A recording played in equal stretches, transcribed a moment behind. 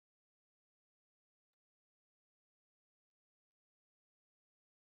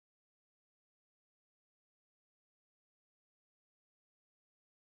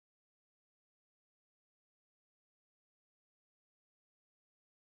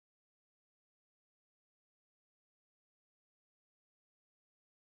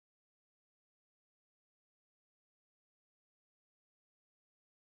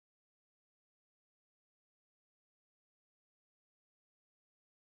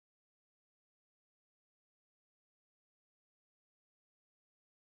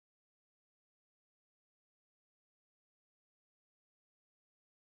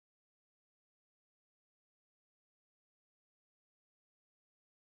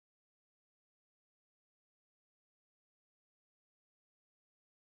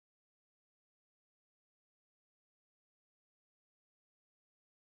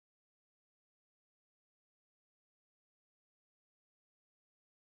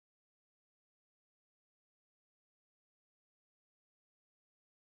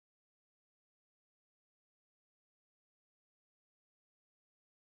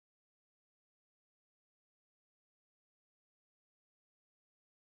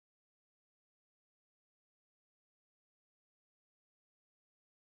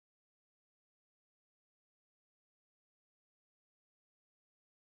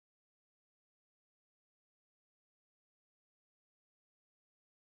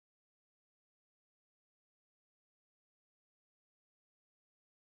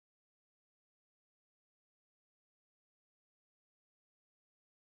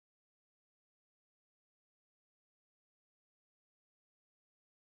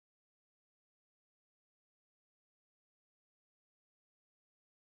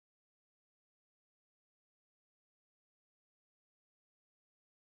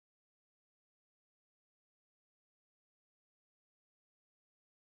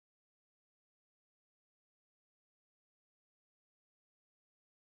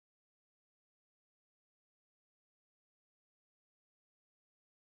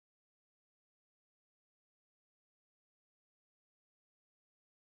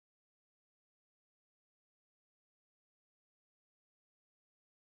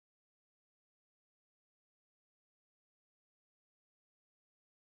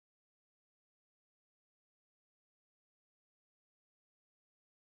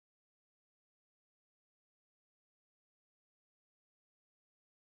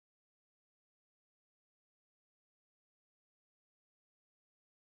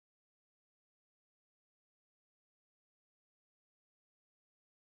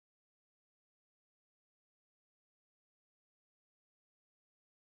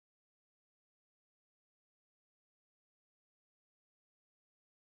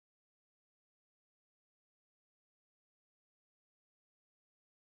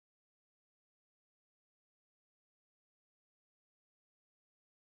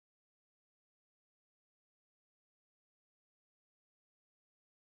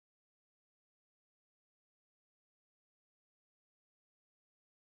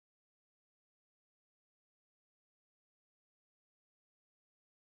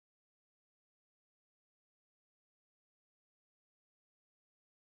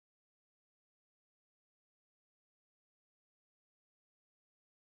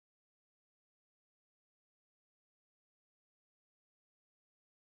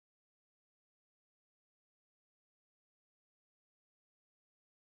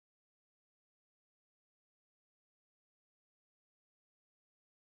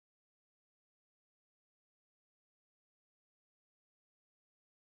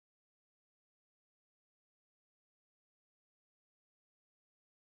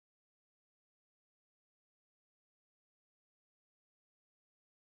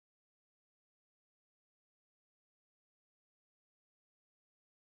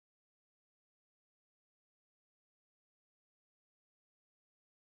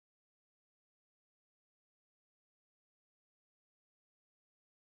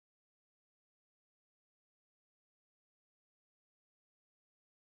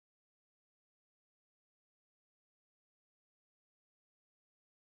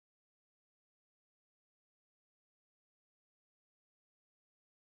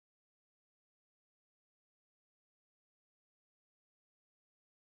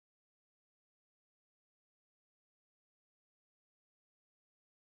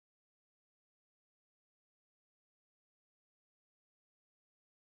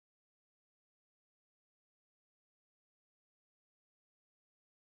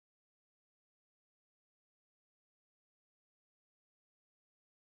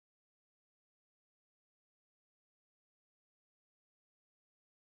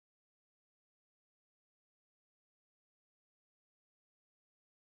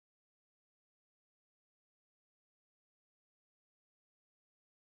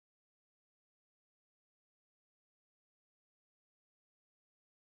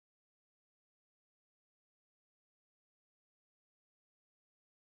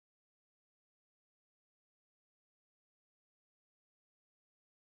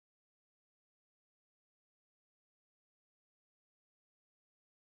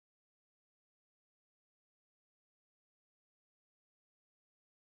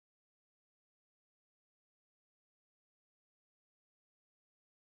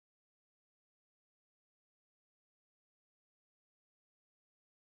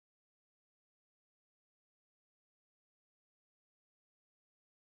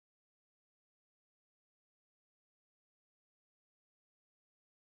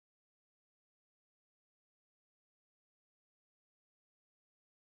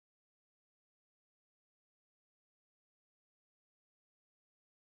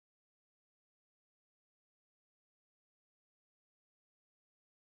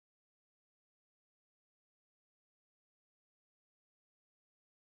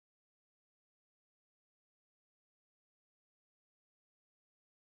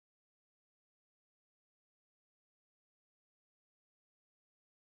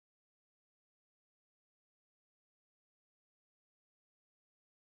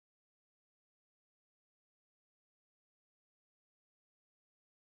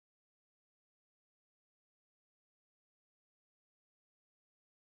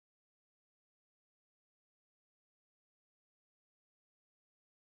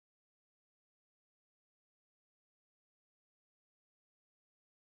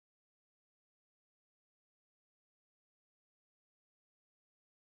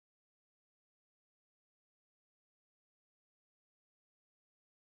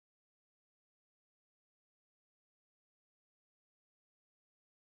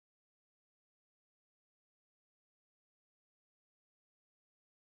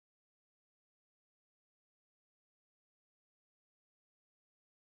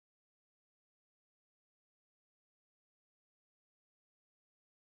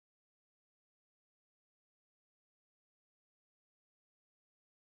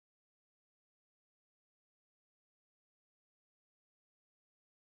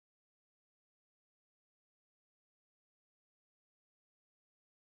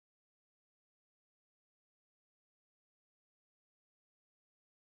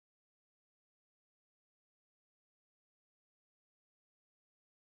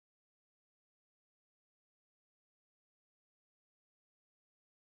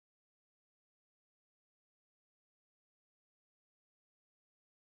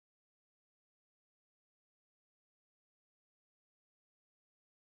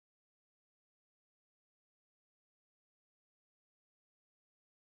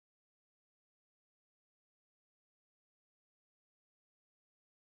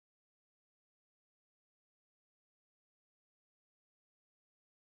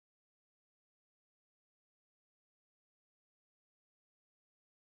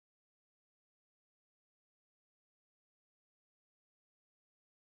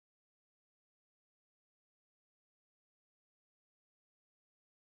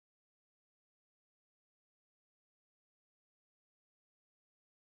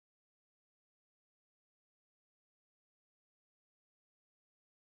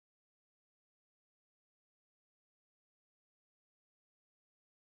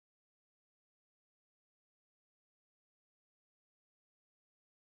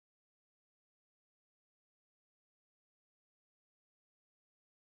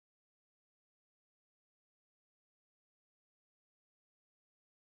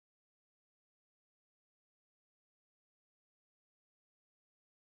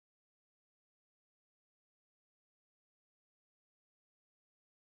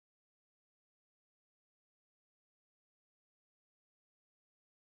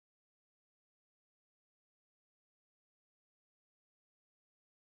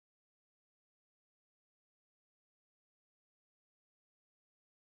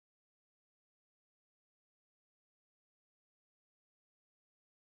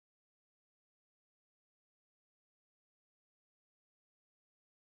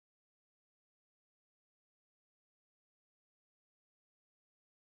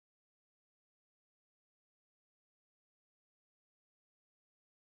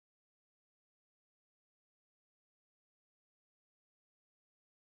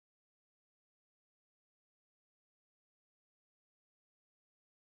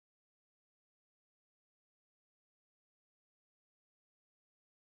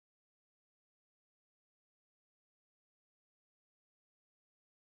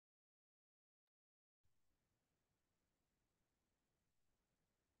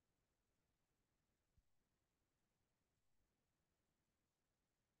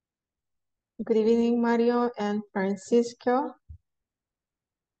Good evening, Mario and Francisco.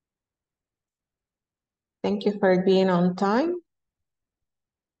 Thank you for being on time.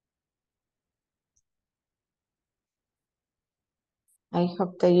 I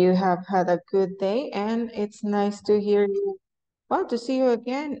hope that you have had a good day and it's nice to hear you. Well, to see you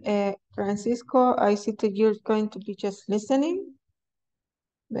again. Francisco, I see that you're going to be just listening.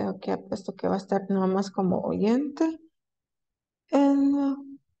 Veo que ha puesto que va a estar nada más como oyente. And,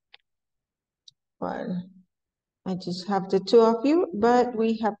 well, I just have the two of you, but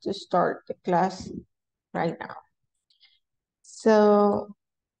we have to start the class right now. So,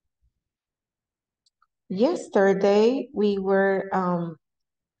 yesterday we were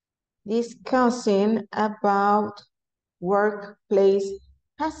discussing about workplace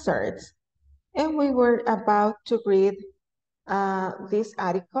hazards. And we were about to read this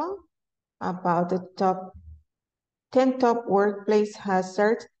article about the 10 top workplace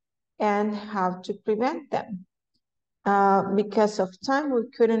hazards and how to prevent them. Because of time, we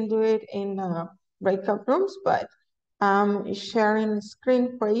couldn't do it in breakout rooms, but I'm sharing the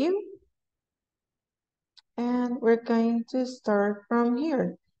screen for you. And we're going to start from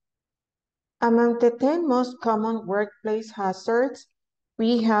here. Among the 10 most common workplace hazards,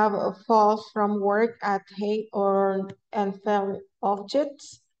 we have falls from work at height or and fell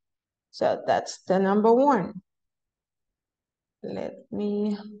objects. So that's the number one. Let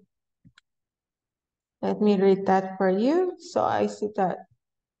me read that for you. So I see that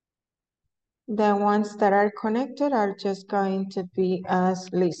the ones that are connected are just going to be as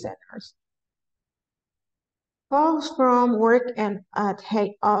listeners. Falls from work and at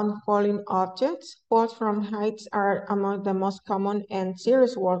height on falling objects. Falls from heights are among the most common and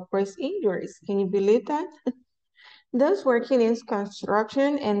serious workplace injuries. Can you believe that? Those working in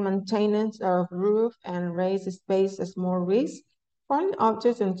construction and maintenance of roof and raised space is more risk. Falling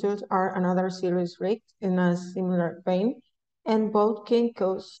objects and tools are another serious risk in a similar vein, and both can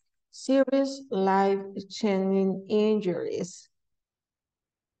cause serious life-changing injuries.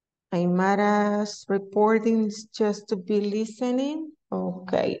 Aymara's reporting is just to be listening.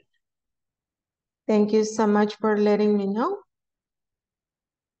 Okay. Thank you so much for letting me know.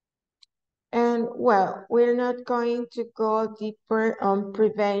 And well, we're not going to go deeper on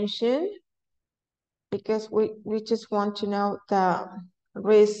prevention because we just want to know the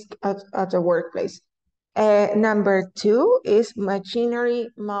risk at the workplace. Number 2 is machinery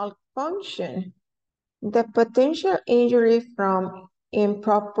malfunction. The potential injury from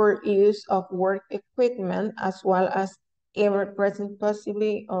improper use of work equipment as well as ever-present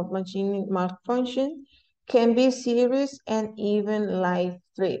possibility of machinery malfunction can be serious and even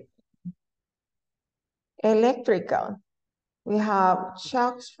life-threatening. Electrical. We have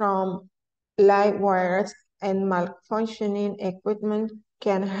shocks from live wires and malfunctioning equipment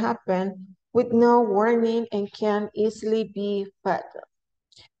can happen with no warning and can easily be fatal.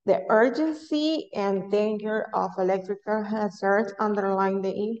 The urgency and danger of electrical hazards underline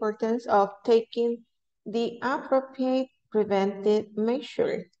the importance of taking the appropriate preventive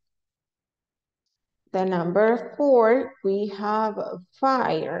measures. The number 4, we have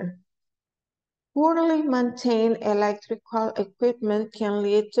fire. Poorly maintained electrical equipment can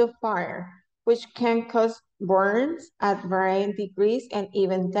lead to fire, which can cause burns at varying degrees and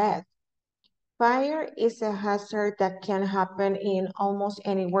even death. Fire is a hazard that can happen in almost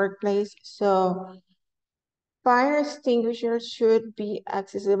any workplace, so fire extinguishers should be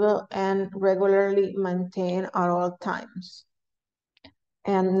accessible and regularly maintained at all times.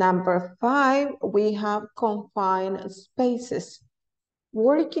 And number 5, we have confined spaces.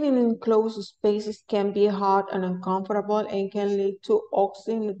 Working in enclosed spaces can be hot and uncomfortable and can lead to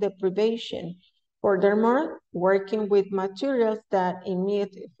oxygen deprivation. Furthermore, working with materials that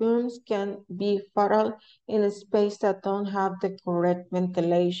emit fumes can be fatal in a space that don't have the correct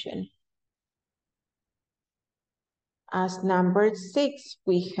ventilation. As number 6,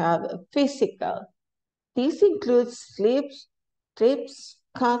 we have physical. This includes slips, trips,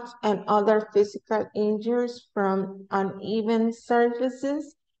 cuts, and other physical injuries from uneven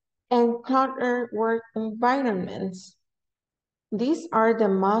surfaces and cluttered work environments. These are the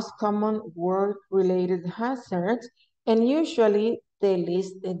most common work-related hazards and usually the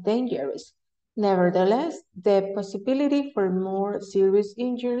least dangerous. Nevertheless, the possibility for more serious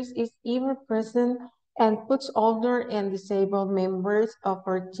injuries is ever present and puts older and disabled members of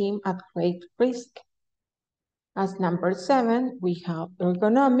our team at great risk. As number 7, we have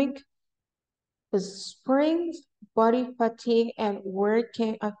ergonomic. Sprains, body fatigue, and wear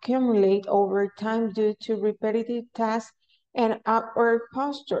can accumulate over time due to repetitive tasks and upward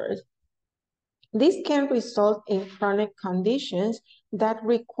postures. This can result in chronic conditions that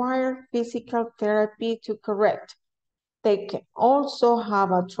require physical therapy to correct. They can also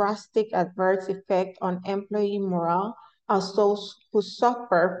have a drastic adverse effect on employee morale, as those who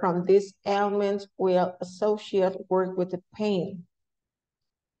suffer from these ailments will associate work with the pain.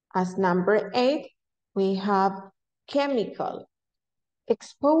 As number 8, we have chemical.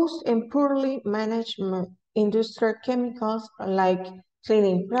 Exposed and poorly managed industrial chemicals like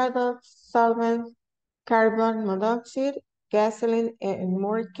cleaning products, solvents, carbon monoxide, gasoline, and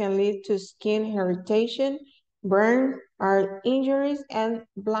more can lead to skin irritation, burn, eye injuries, and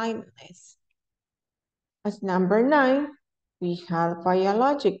blindness. As number 9, we have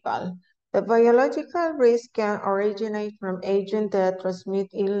biological. The biological risk can originate from agents that transmit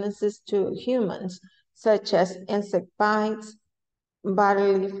illnesses to humans, such as insect bites,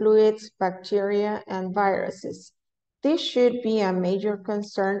 bodily fluids, bacteria, and viruses. This should be a major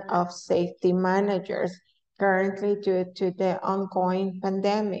concern of safety managers currently due to the ongoing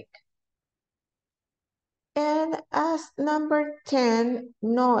pandemic. And as number 10,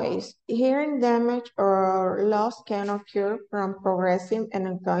 noise. Hearing damage or loss can occur from progressive and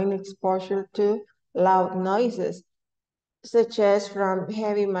ongoing exposure to loud noises, such as from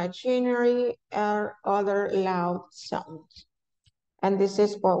heavy machinery or other loud sounds. And this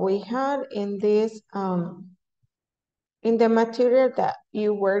is what we had in this, in the material that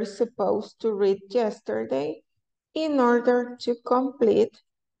you were supposed to read yesterday in order to complete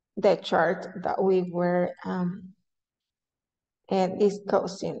the chart that we were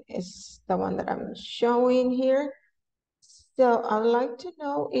discussing. Is the one that I'm showing here. So I'd like to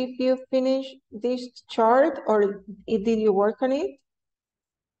know if you finished this chart or did you work on it?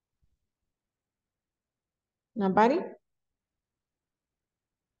 Nobody?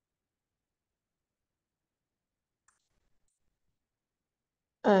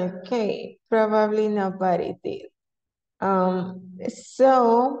 Okay, probably nobody did.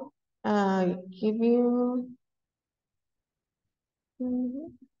 So give you,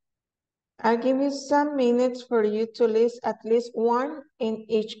 I'll give you some minutes for you to list at least one in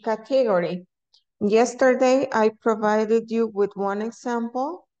each category. Yesterday, I provided you with one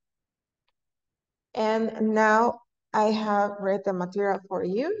example, and now I have read the material for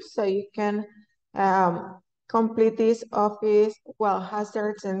you, so you can complete this office, well,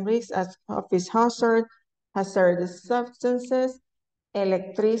 hazards and risks as office hazard, hazardous substances,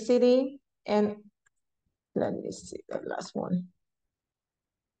 electricity, and let me see the last one.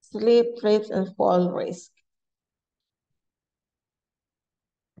 Sleep, trips, and fall risk.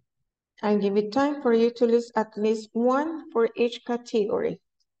 I'll give it time for you to list at least one for each category.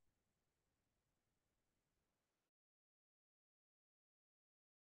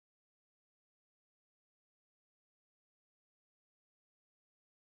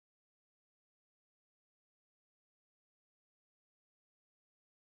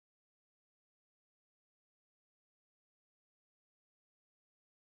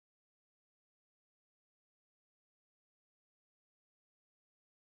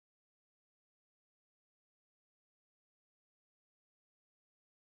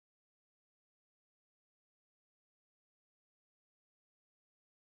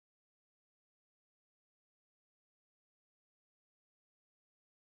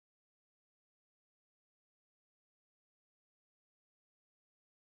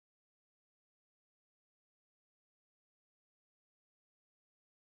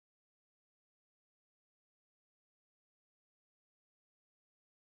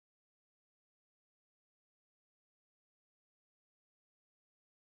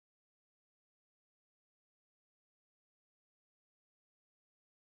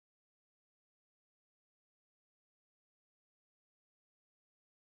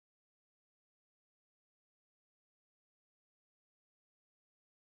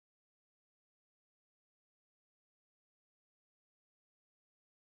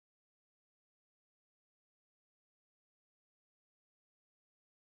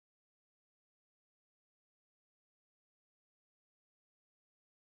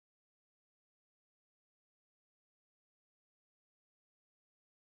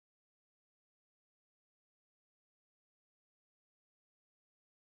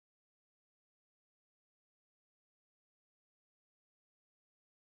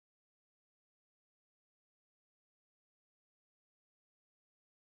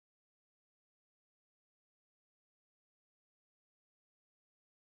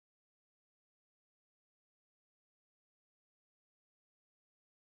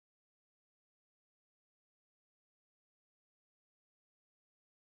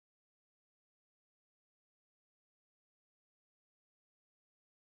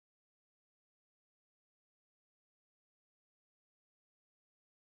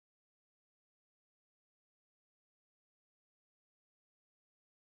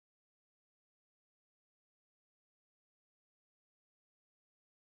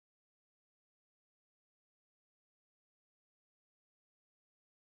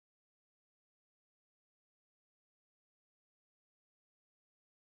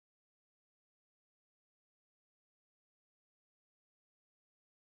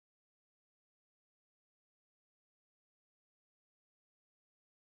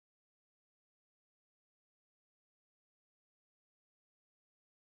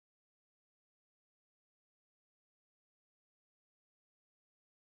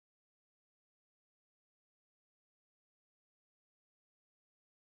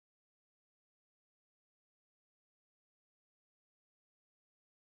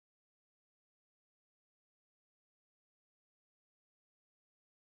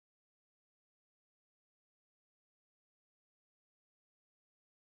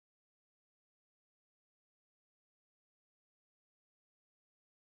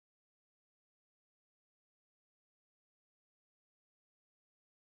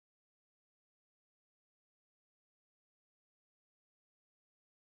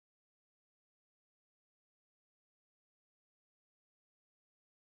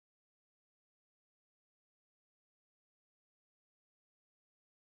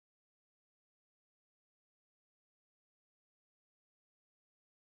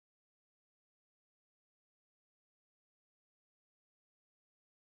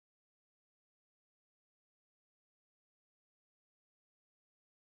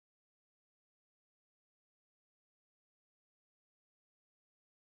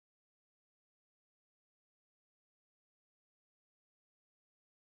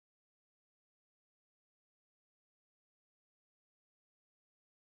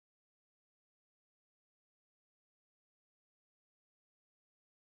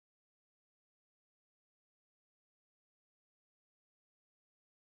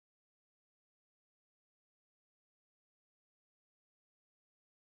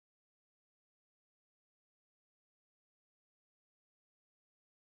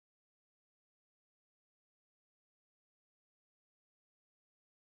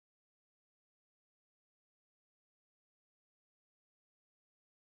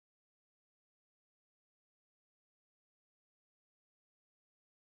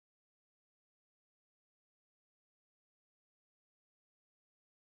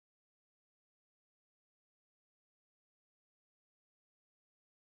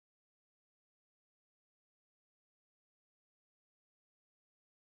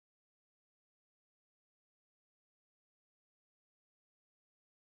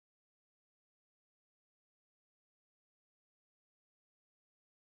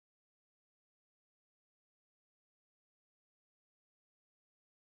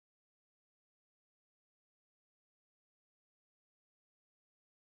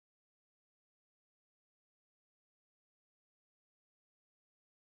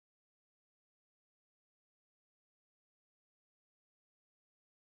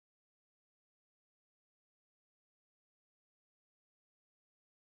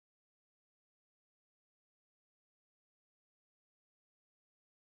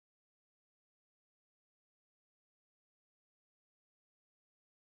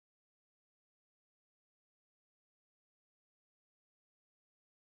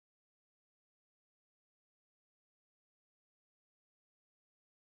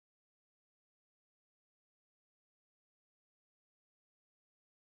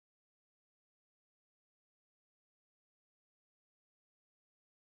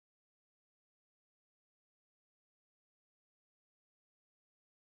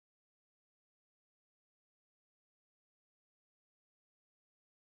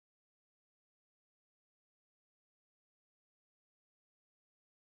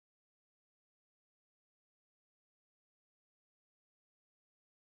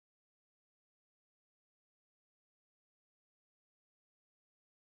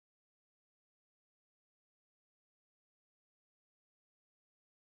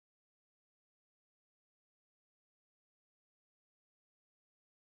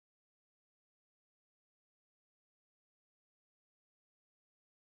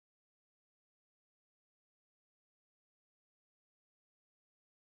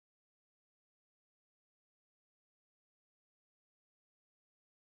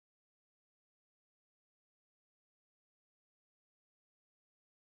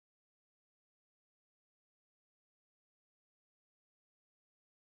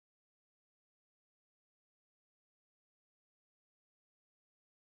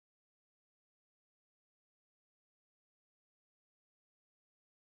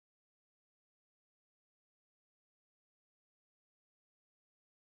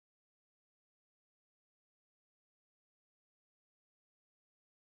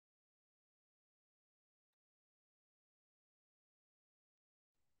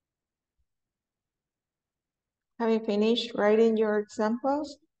 Have you finished writing your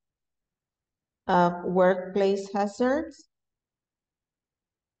examples of workplace hazards?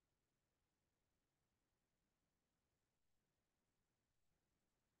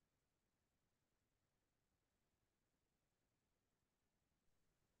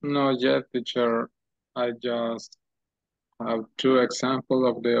 Not yet, teacher. I just have two examples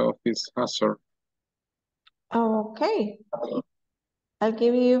of the office hazard. Okay. I'll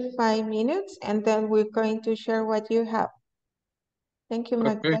give you 5 minutes and then we're going to share what you have. Thank you,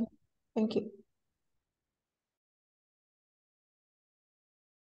 Okay. Magda. Thank you.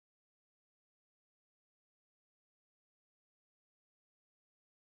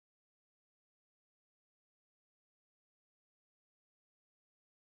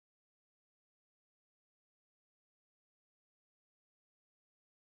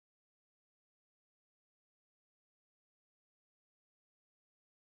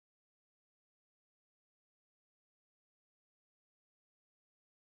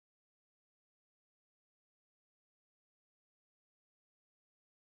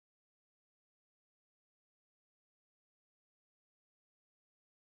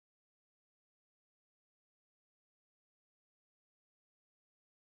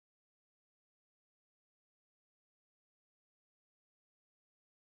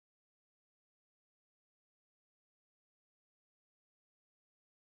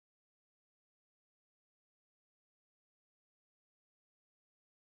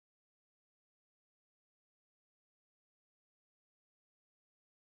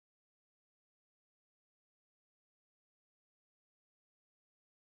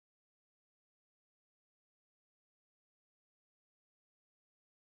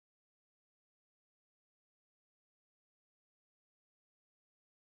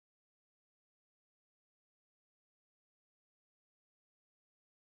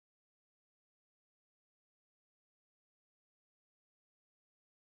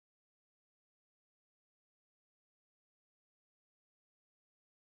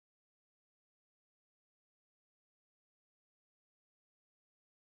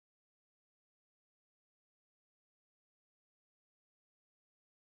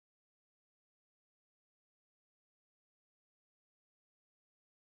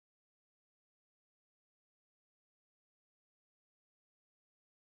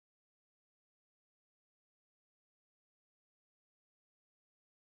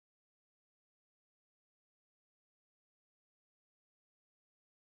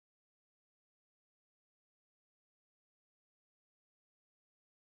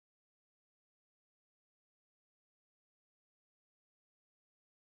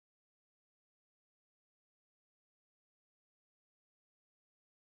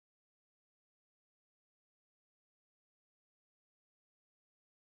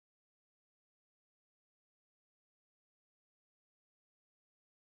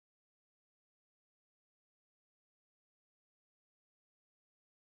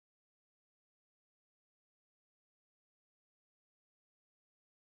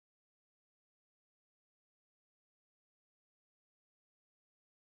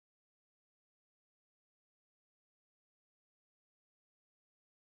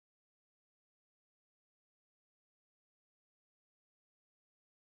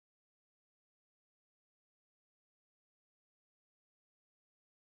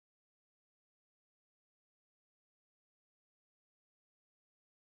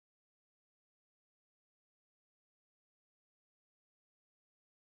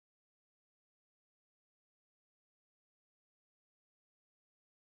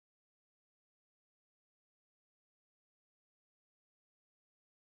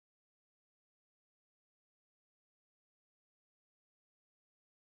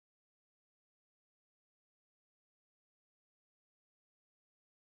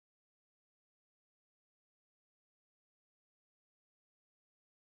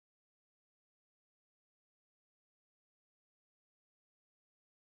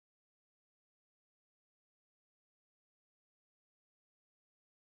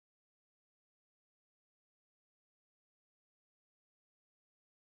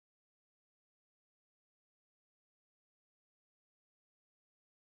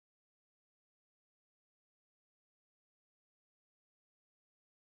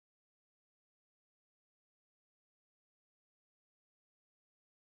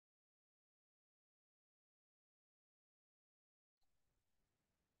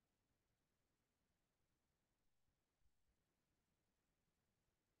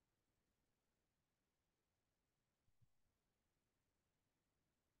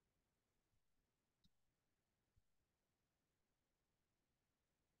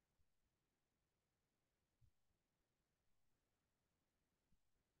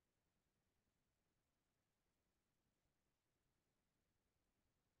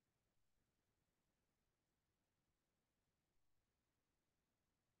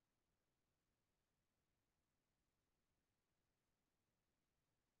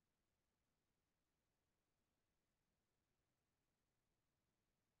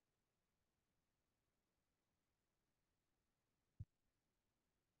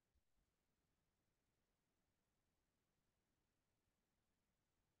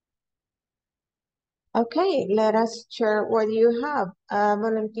 Okay, let us share what you have.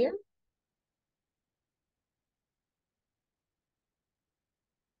 Volunteer?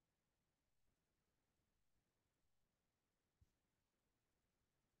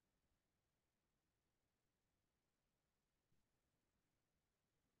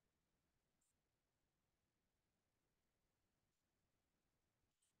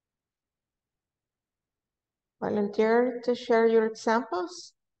 Volunteer to share your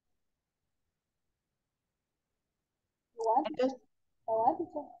examples?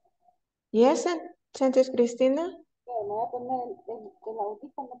 Yes, Sánchez Cristina? Me voy a poner el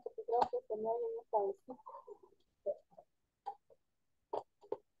audífono porque creo que se me oye muy suavecito.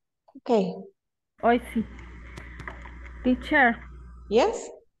 Okay. Hoy sí. Teacher.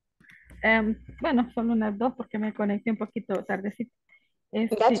 Yes? Bueno, solo unas dos porque me conecté un poquito tardecito.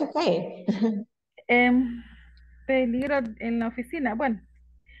 That's okay. Peligro en la oficina. Bueno,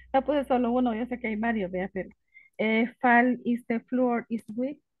 no puse solo uno, yo sé que hay varios, vea, pero fall is the floor is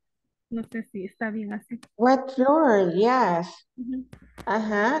weak. No sé si está bien así. Wet floor, yes. Ujú.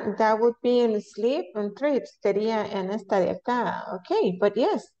 That would be in sleep and trips. Sería en esta de acá. Okay, but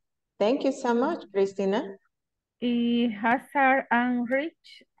yes. Thank you so much, Cristina. Y hazard and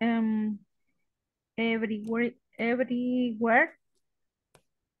reach everywhere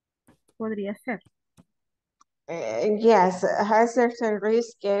podría ser. Yes, hazards and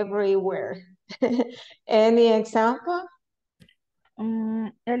risk everywhere. Any example?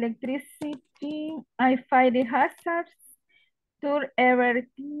 Electricity, I find the hazards to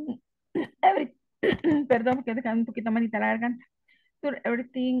everything, every, perdón, porque te queda un poquito malita la garganta. To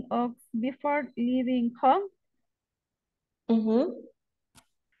everything of before leaving home.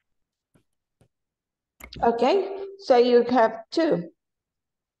 Okay, so you have two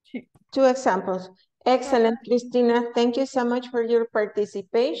examples. Excellent, Cristina. Thank you so much for your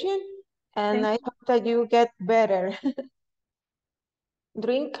participation. And I hope that you get better.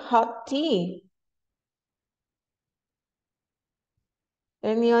 Drink hot tea.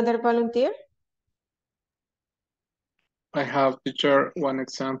 Any other volunteer? I have, teacher, one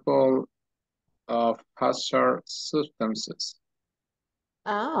example of hazard substances.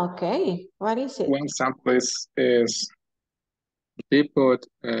 Okay. What is it? One example is depot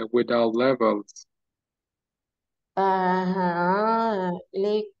without labels.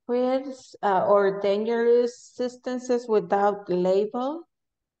 Liquids or dangerous substances without label.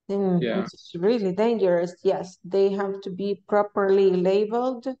 Yeah. It's really dangerous. Yes, they have to be properly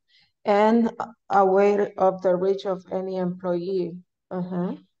labeled and aware of the reach of any employee.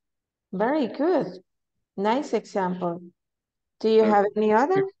 Very good. Nice example. Do you have any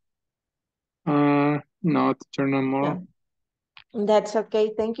other? No, teacher, no more. No. That's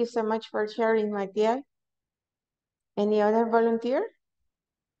okay. Thank you so much for sharing, my dear. Any other volunteer?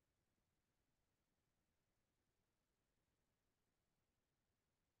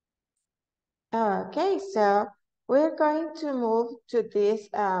 Okay, so we're going to move to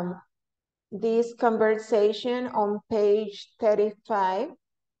this conversation on page 35.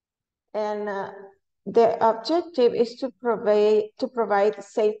 And the objective is to provide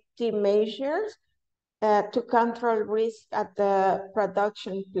safety measures to control risk at the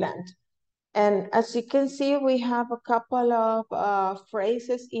production plant. And as you can see, we have a couple of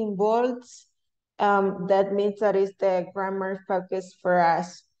phrases in bolds. That means that is the grammar focus for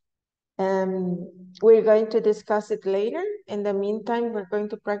us. We're going to discuss it later. In the meantime, we're going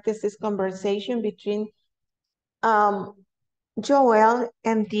to practice this conversation between Joel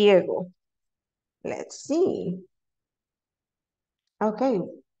and Diego. Let's see. Okay,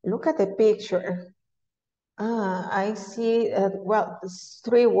 look at the picture. I see, well,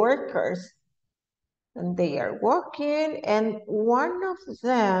 three workers. And they are walking, and one of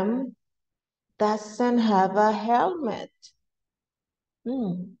them doesn't have a helmet.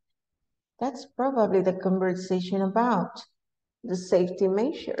 That's probably the conversation about the safety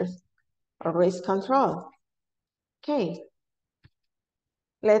measures or risk control. Okay,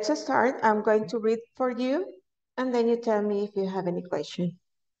 let's start. I'm going to read for you, and then you tell me if you have any question.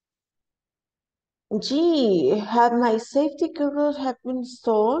 Gee, have my safety goggles have been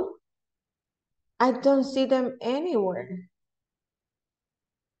stolen? I don't see them anywhere.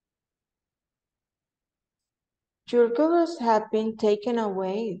 Your goggles have been taken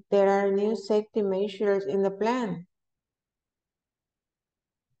away. There are new safety measures in the plan.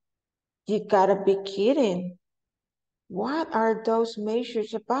 You gotta be kidding. What are those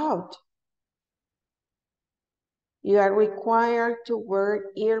measures about? You are required to wear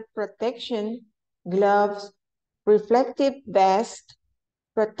ear protection, gloves, reflective vest,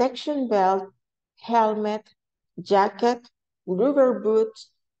 protection belt, helmet, jacket, rubber boots,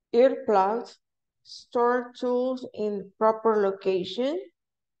 earplugs, store tools in proper location.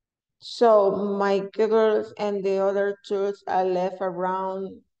 So my Googles and the other tools I left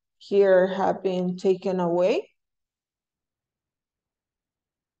around here have been taken away.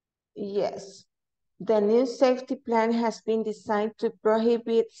 Yes. The new safety plan has been designed to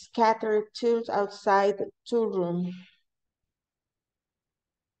prohibit scattered tools outside the toolroom.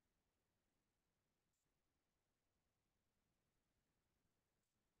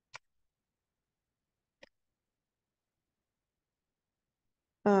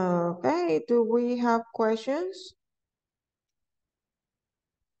 Okay, do we have questions?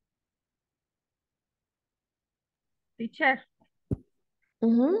 Teacher.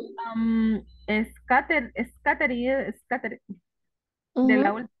 Mhm. Scatter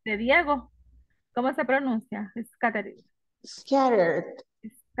de Diego. ¿Cómo se pronuncia? Scatter. Scattered.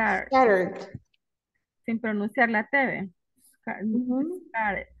 Scar. Scattered. Sin pronunciar la T. ¿Ve? Mhm.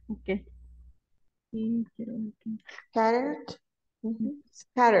 Scar. Ok. Sí, quiero ver aquí. Scattered. Mhm.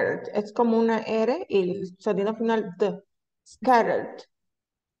 Scattered. Es como una R y el sonido final D. Scattered.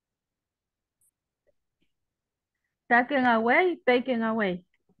 Taken away, taken away.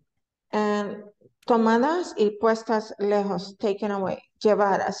 Tomadas y puestas lejos. Taken away.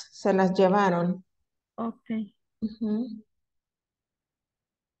 Llevadas. Se las llevaron. Ok. Mhm.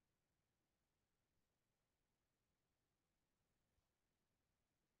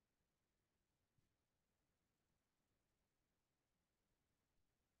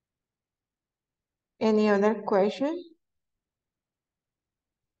 Any other question?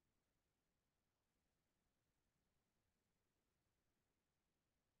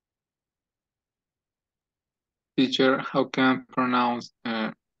 Teacher, how can I pronounce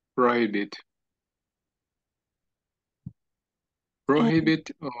prohibit?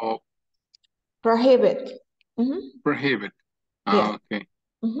 Prohibit or Prohibit. Mhm. prohibit? Yeah. Okay.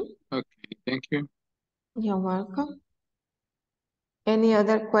 Mhm. Okay, thank you. You're welcome. Any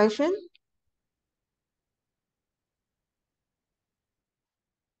other question?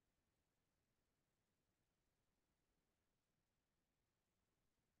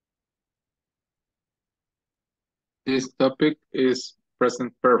 This topic is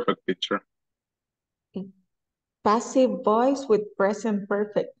present perfect, teacher. Passive voice with present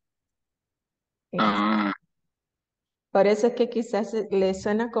perfect. Yes. Ah, Por eso es que quizás le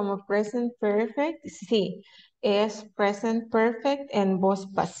suena como present perfect. Sí, es present perfect en voz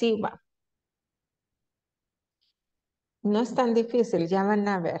pasiva. No es tan difícil, ya van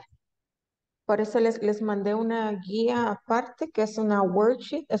a ver. Por eso les mandé una guía aparte, que es una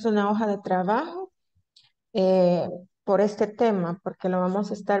worksheet, es una hoja de trabajo por este tema, porque lo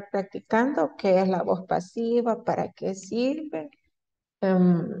vamos a estar practicando, qué es la voz pasiva, para qué sirve.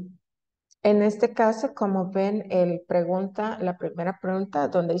 En este caso, como ven, la primera pregunta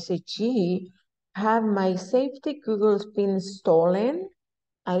donde dice, gee, have my safety goggles been stolen?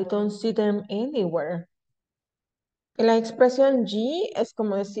 I don't see them anywhere. La expresión G es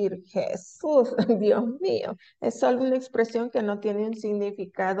como decir, Jesús, Dios mío. Es solo una expresión que no tiene un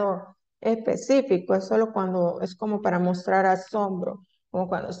significado específico. Es solo cuando es como para mostrar asombro, como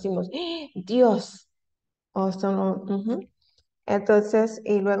cuando decimos, ¡Ah, Dios! O solo, Entonces,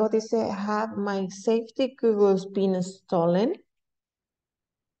 y luego dice, have my safety goggles been stolen?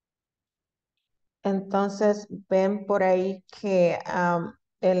 Entonces, ven por ahí que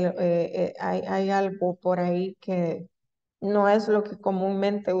hay algo por ahí que no es lo que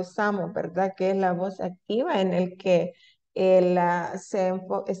comúnmente usamos, ¿verdad? Que es la voz activa en el que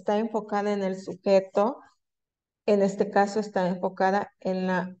está enfocada en el sujeto. En este caso está enfocada en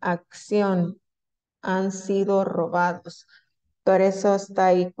la acción. Han sido robados. Por eso está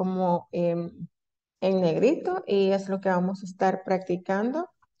ahí como en negrito y es lo que vamos a estar practicando.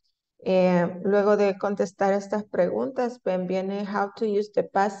 Luego de contestar estas preguntas, viene how to use the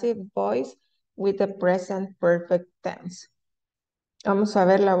passive voice with the present perfect tense. Vamos a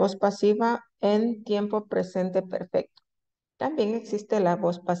ver la voz pasiva en tiempo presente perfecto. También existe la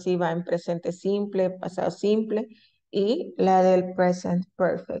voz pasiva en presente simple, pasado simple y la del present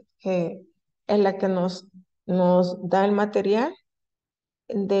perfect, que es la que nos da el material.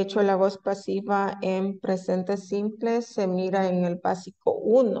 De hecho, la voz pasiva en presente simple se mira en el básico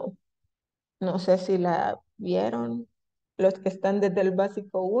 1. No sé si la vieron los que están desde el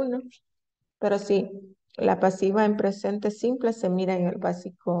básico 1, pero sí, la pasiva en presente simple se mira en el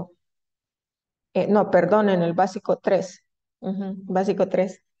básico, no, perdón, en el básico 3. Básico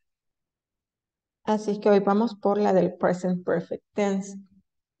 3. Así que hoy vamos por la del present perfect tense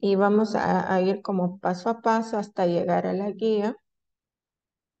y vamos a ir como paso a paso hasta llegar a la guía,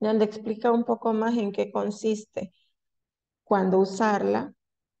 donde explica un poco más en qué consiste, cuándo usarla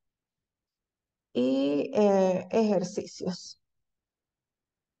y ejercicios.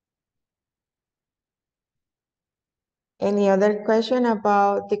 Any other question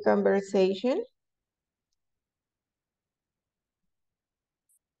about the conversation?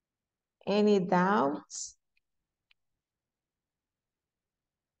 Any doubts?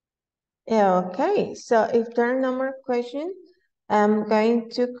 Okay, so if there are no more questions, I'm going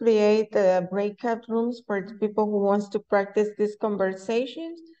to create the breakout rooms for the people who wants to practice these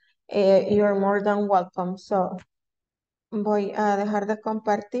conversations. You're more than welcome. So, voy a dejar de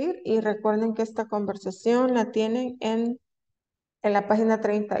compartir y recuerden que esta conversación la tienen en la página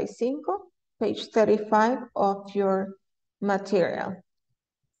 35, page 35 of your material.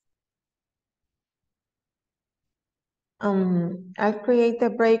 I'll create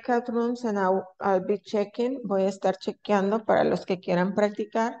the breakout rooms and I'll be checking. Voy a estar chequeando para los que quieran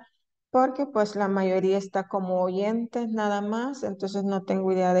practicar, porque pues la mayoría está como oyentes nada más, entonces no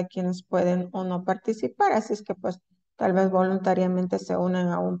tengo idea de quiénes pueden o no participar, así es que pues tal vez voluntariamente se unan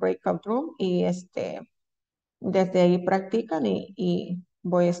a un breakout room y desde ahí practican y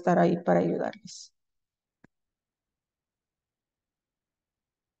voy a estar ahí para ayudarles.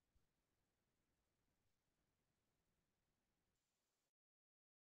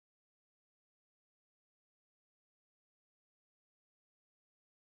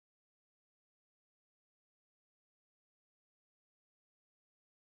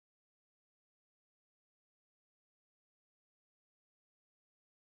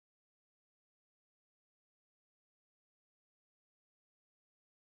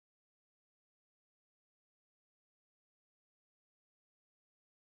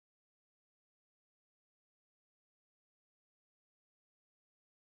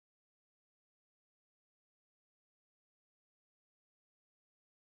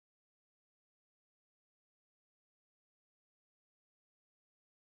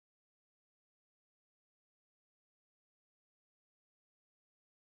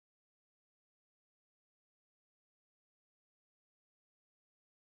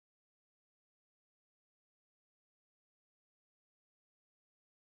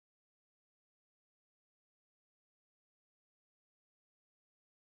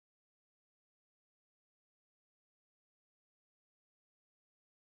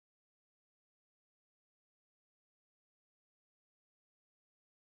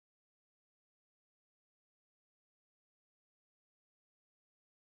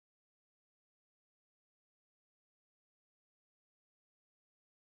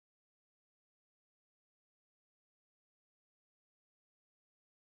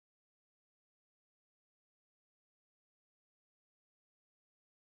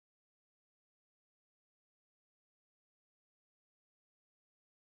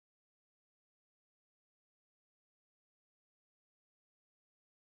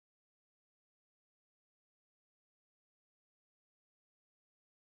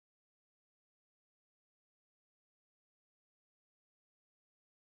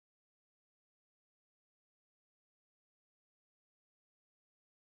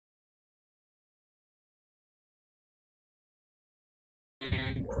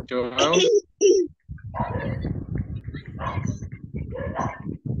 Joel,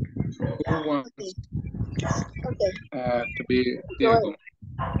 who wants to be Diego?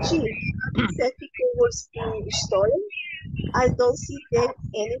 Gee, said people was being stolen. I don't see them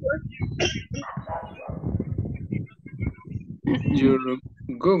anywhere. Your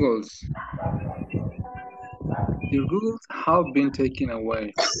Googles have been taken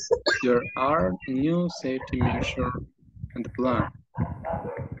away. There are new safety measures and plan.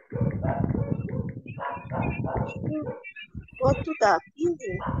 Go to the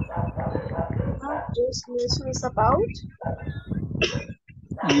building. What those measures about?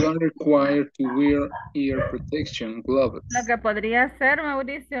 You are required to wear ear protection gloves. Lo que podría hacer,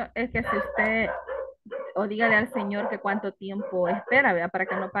 Mauricio, es que si usted, o dígale al señor que cuánto tiempo espera, ¿verdad? Para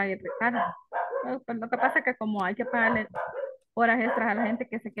que no pague recarga. Pues lo que pasa es que como hay que pagarle horas extras a la gente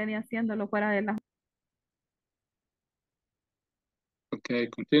que se quede haciéndolo fuera de la... Okay,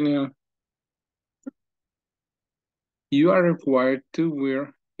 continue. You are required to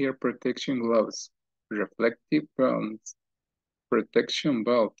wear ear protection gloves, reflective pants, protection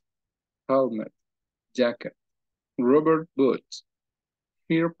belt, helmet, jacket, rubber boots,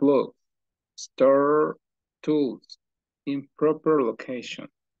 ear plugs, store tools in proper location.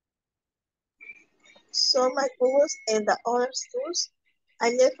 So my tools and the other tools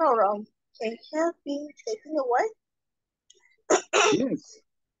I left around can have been taken away. Yes,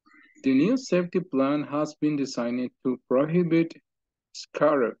 the new safety plan has been designed to prohibit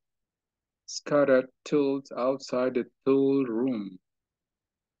scattered tools outside the tool room.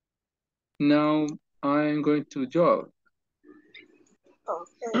 Now I'm going to job.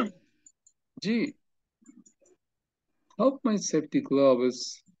 Okay. G. How my safety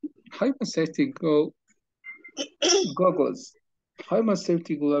gloves? How my safety goggles? How my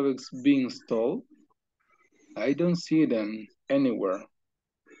safety gloves being installed? I don't see them anywhere.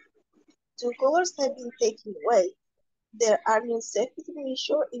 Two goggles have been taken away. There are new safety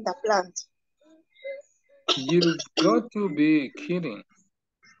measures in the plant. You got to be kidding.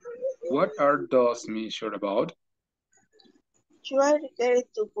 What are those measures about? You are required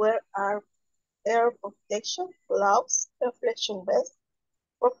to wear air protection, gloves, reflection vest,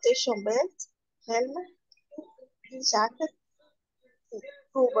 protection belt, helmet, jacket,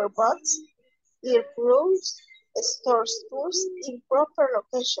 rubber boots, earplugs, store tools in proper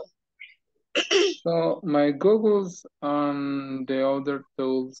location. So my goggles and the other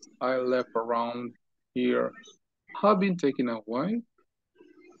tools I left around here have been taken away.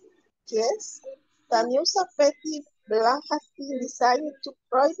 Yes, the new safety plan has been designed to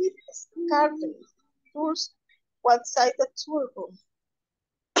prohibit scattering tools outside the tool room.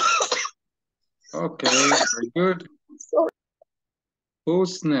 Okay, very good. So,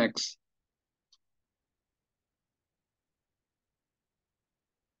 Who's next?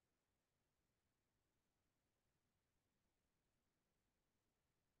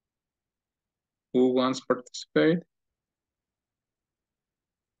 Who wants to participate?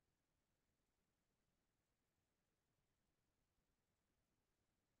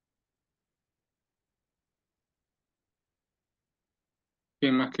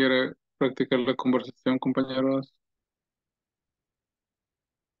 ¿Quién más quiere practicar la conversación, compañeros?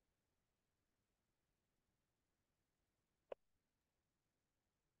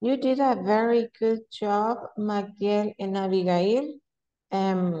 You did a very good job, Miguel and Abigail.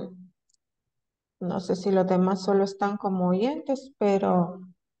 No sé si los demás solo están como oyentes, pero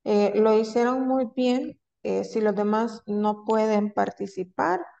lo hicieron muy bien. Si los demás no pueden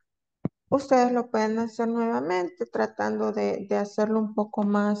participar, ustedes lo pueden hacer nuevamente, tratando de hacerlo un poco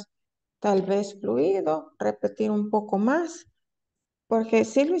más, tal vez fluido, repetir un poco más, porque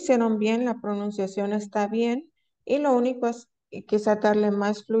si lo hicieron bien, la pronunciación está bien, y lo único es quizá darle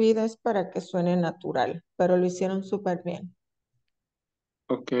más fluidez para que suene natural, pero lo hicieron súper bien.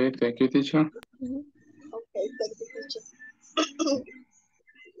 Okay, thank you, teacher. okay, thank you, teacher.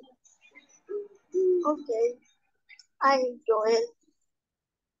 Okay, I'm Joel.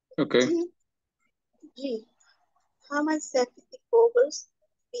 Okay. G. Have my safety goggles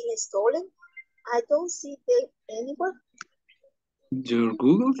been stolen? I don't see them anywhere. Your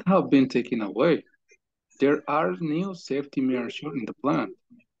goggles have been taken away. There are new safety measures in the plant.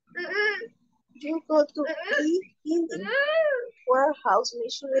 You go to in the warehouse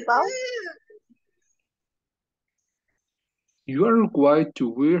mission about? You are required to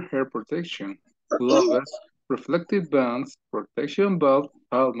wear hair protection, gloves, reflective bands, protection belt,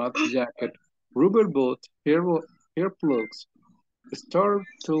 helmet, jacket, rubber boots, hair plugs, store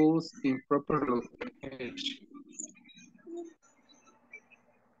tools in proper location.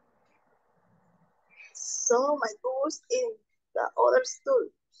 So my goals in the other store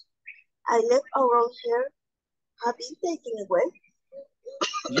I left around here have been taken away.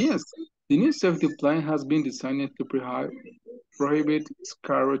 Yes, the new safety plan has been designed to prohibit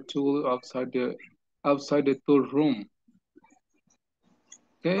scary tools outside the tool room.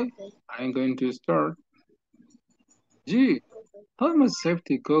 Okay, I'm going to start. Gee, how much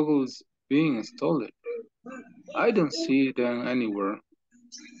safety goggles being installed? I don't see them anywhere.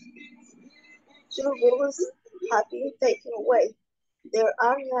 Your goals have been taken away. There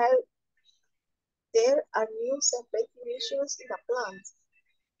are new safety measures in the plant.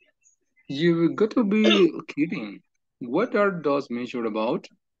 You got to be kidding. What are those measures about?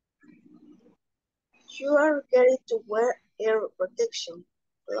 You are required to wear air protection,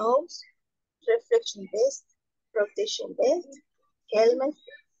 gloves, reflection vest, protection belt, helmet,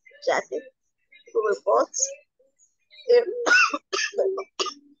 jacket, rubber boots, air,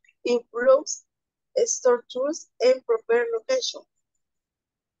 earplugs, store tools, and proper location.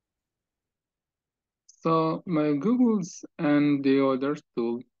 So my Googles and the other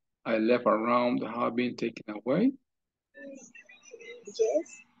tools I left around have been taken away.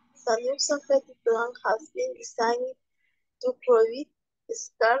 Yes, the new safety plan has been designed to prohibit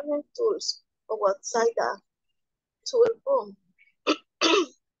scanning tools outside the tool room.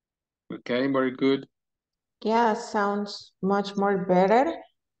 Okay, very good. Yeah, sounds much more better.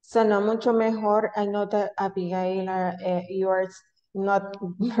 Sonó mucho mejor. I know that Abigail, yours not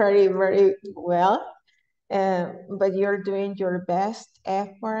very, very well, but you're doing your best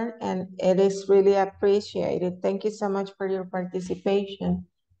effort and it is really appreciated. Thank you so much for your participation.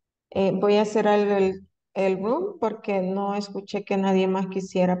 Voy a cerrar el room porque no escuché que nadie más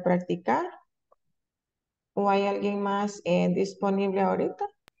quisiera practicar. ¿O hay alguien más disponible ahorita?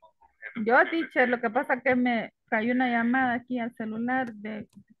 Yo, teacher, lo que pasa es que me cayó una llamada aquí al celular de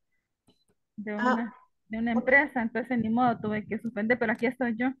Ah, una, de una ok, empresa, entonces ni modo, tuve que suspender, pero aquí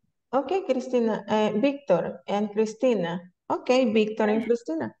estoy yo. ok, Cristina. Víctor y Cristina. Ok, Víctor y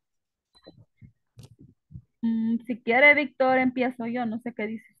Cristina. Si quiere, Víctor, empiezo yo, no sé qué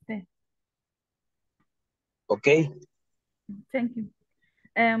dice usted. Okay. Thank you.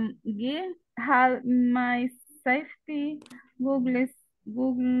 Guy had my safety Google's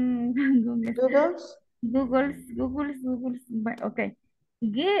Google Googles. Google's okay.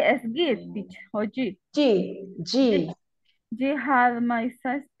 G es G, teacher, o G. G. G, G. G had my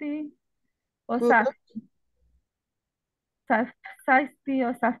safety o Google. safety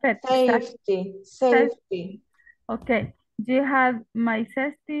o Safety. Safety. okay. G had my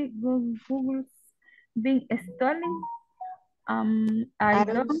safety Google's been stolen. I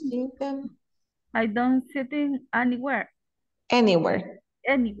don't see them I don't see it anywhere.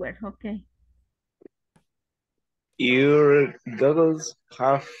 anywhere, okay. Your goggles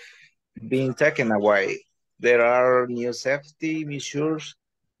have been taken away. There are new safety measures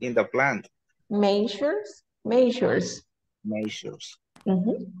in the plant. Measures. Measures. Measures.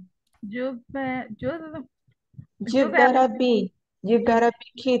 Mhm. You You gotta be. You gotta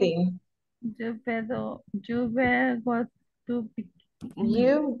be kidding. go to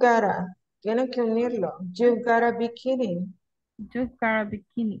You gotta. Tiene que unirlo. You gotta be kidding. you gotta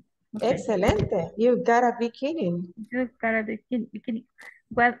bikini. Okay. Excelente. You gotta be kidding. You gotta bikini.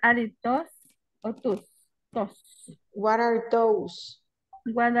 What are those or those? Those. What are those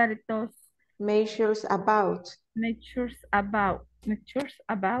What are those measures about? measures about? Measures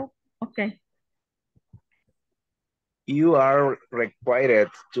about? Okay. You are required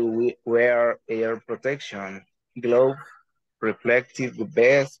to wear air protection, glove, reflective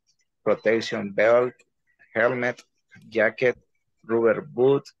vest, protection belt, helmet, jacket, rubber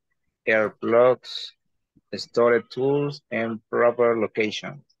boot, air plugs, storage tools, and proper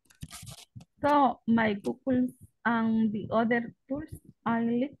location. So my Google and the other tools I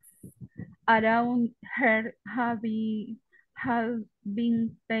list around her have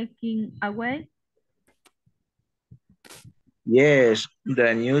been taken away. Yes,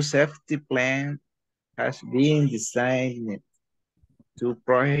 the new safety plan has been designed to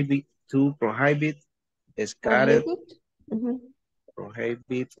prohibit scattered Prohibit? Mhm.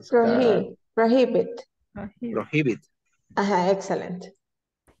 prohibit scat Prohibit. Prohibit. prohibit Ajá, excelente.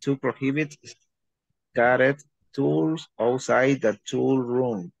 to prohibit scattered tools outside the tool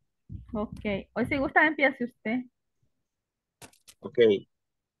room. Ok. Hoy si gusta empiece usted. Okay.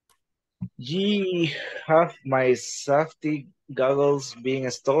 Gee, have my safety goggles been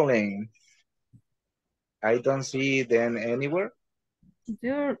stolen? I don't see them anywhere.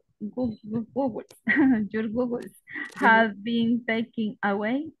 Your Google, your Googles have been taken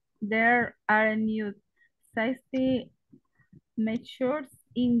away. There are new safety measures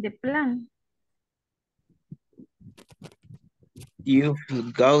in the plan.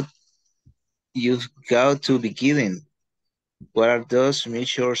 You've got you've got to be kidding. What are those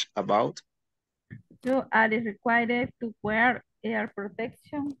measures about? You are required to wear air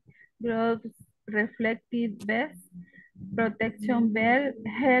protection, gloves, reflective vest, protection belt,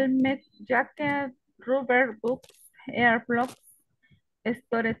 helmet, jacket, rubber boots, air plugs,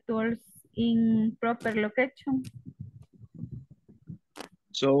 storage tools in proper location.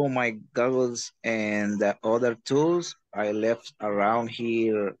 So my goggles and the other tools I left around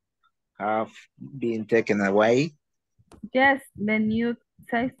here have been taken away. Yes, the new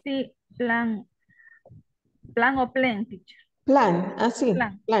safety plan or plan, teacher. Plan, así,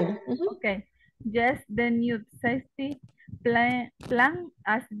 Plan. plan. Ujú. Okay. Yes, the new safety plan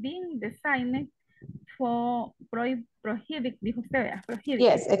has been designed for prohibit, dijo usted, ¿verdad? Prohibit.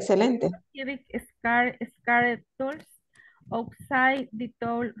 Yes, excelente. Prohibit scared tools outside the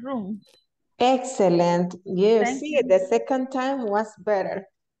toll room. Excellent. You Thank see, you. the second time was better.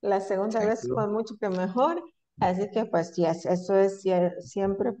 La segunda Thank vez you. fue mucho que mejor. Así que pues, yes, eso es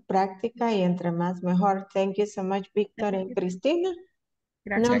siempre práctica y entre más mejor. Thank you so much, Victor and Cristina. No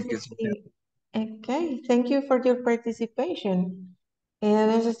Gracias. Thank sé you. si... Okay, thank you for your participation.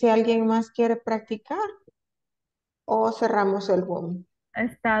 No sé si alguien más quiere practicar o cerramos el room. Ha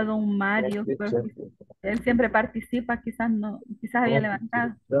estado un Mario, pero él siempre participa, quizás no, quizás había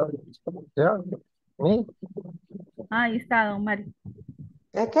levantado. Ah, ahí está don Mario.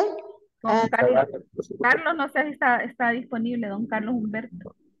 Okay. Don Carlos, Carlos no sé si está disponible, don Carlos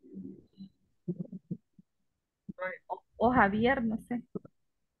Humberto. O Javier, no sé.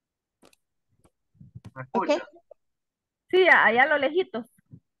 vea, allá a lo lejitos,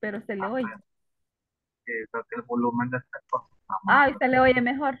 pero se le oye. Creo que el volumen de esta cosa está más Ah, se le oye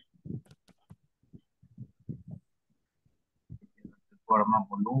mejor. por más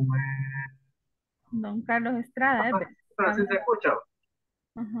volumen. Don Carlos Estrada, Pero sí se escucha.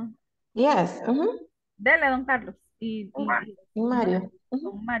 Ajá. Yes. Dele, don Carlos. Y Y Mario.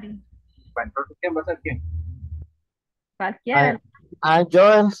 don Mario. Bueno, entonces, ¿quién va a ser quién? Cualquiera. I'm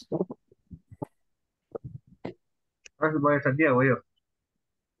Joel. Entonces voy a ser Diego yo.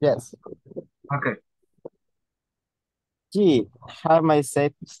 Yes. Ok. Gee, have my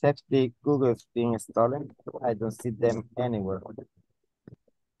safety Googles been stolen? I don't see them anywhere.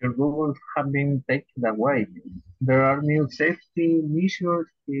 Your Googles have been taken away. There are new safety measures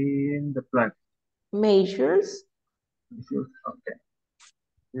in the plan. Measures. Okay.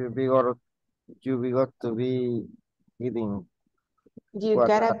 You got to be kidding. You What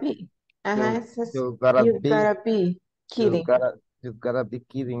gotta are- be. you gotta You be gotta be kidding. you gotta be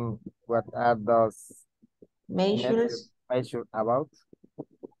kidding. What are those Measures. measures about?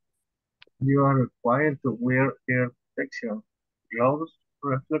 You are required to wear ear protection, gloves,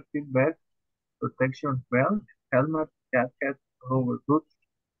 reflective vest, protection belt, helmet, jacket, rubber boots,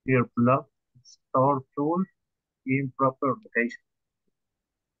 earplugs, store tools in proper location.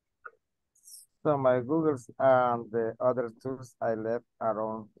 So my Googles and the other tools I left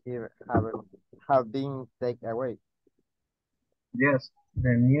around here have been taken away. Yes,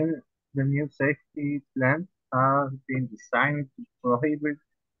 the new safety plan has been designed to prohibit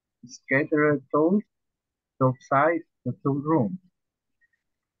scattered tools outside the tool room.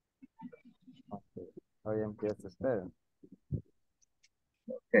 Okay. Hoy empieza, esperen.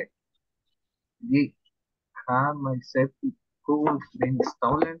 Okay. D. Have my safety tools been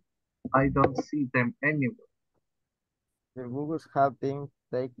stolen? I don't see them anywhere. The Googles have been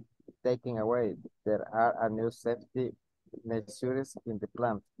taken away. There are a new safety measures in the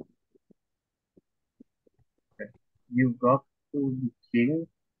plant. You got to think,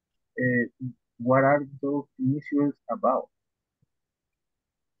 what are those measures about?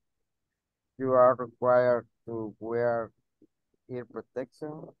 You are required to wear ear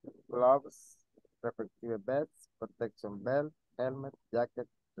protection, gloves, protective vests, protection belt, helmet, jacket,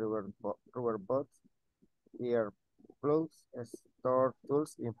 rubber boots, ear plugs, store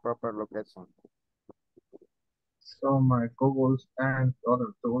tools in proper location. So my goggles and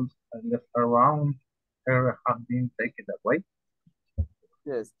other tools I left around here have been taken away.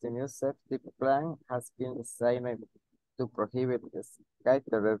 Yes, the new safety plan has been designed to prohibit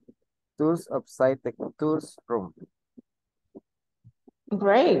scattered tools outside the tools room.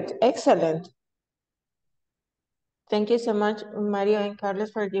 Great. Excellent. Thank you so much, Mario and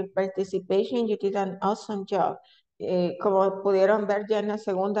Carlos, for your participation. You did an awesome job. Como pudieron ver ya en la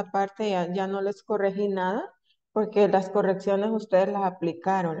segunda parte, ya no les corregí nada, porque las correcciones ustedes las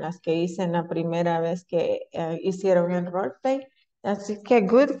aplicaron, las que hice en la primera vez que hicieron el roleplay. Así que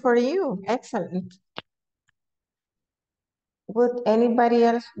good for you. Excellent. Would anybody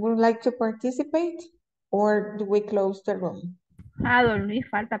else would like to participate? Or do we close the room? Ah, don Luis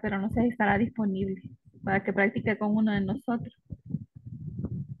falta, pero no sé si estará disponible para que practique con uno de nosotros.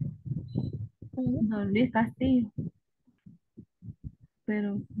 Don Luis Castillo.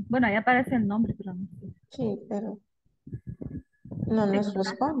 Pero, bueno, ahí aparece el nombre, pero no sé. Sí, pero no nos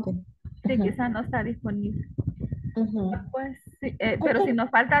responde. Sí, quizás no está disponible. Ujú. Pues, sí, pero si nos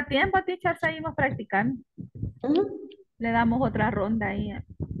falta tiempo, teacher, seguimos practicando. Le damos otra ronda ahí.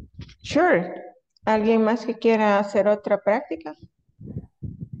 Sure. ¿Alguien más que quiera hacer otra práctica?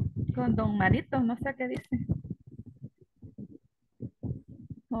 Con don Marito, no sé qué dice.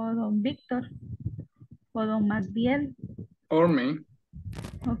 O don Víctor. O don Magdiel. Or me.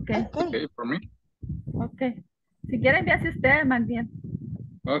 Ok, Okay, for me. ok. Si quiere, envíase usted, Magdiel.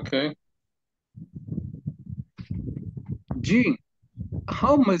 Okay. Gee,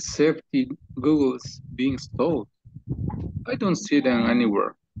 how much safety Google's being installed? I don't see them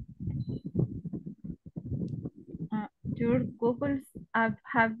anywhere. Your Googles have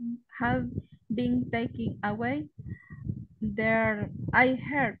been taken away. I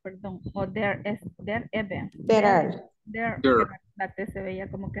heard, perdón, o there even. There. La T se veía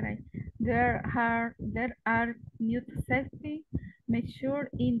como que era ahí. There are new safety measures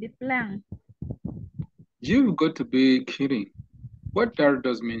in the plan. You've got to be kidding. What are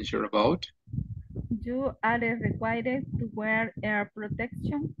those measures about? You are required to wear air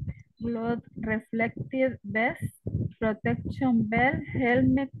protection, gloves, reflective vest, protection belt,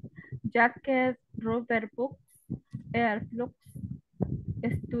 helmet, jacket, rubber boots, air plugs,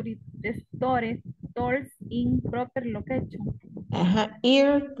 store tools in proper location.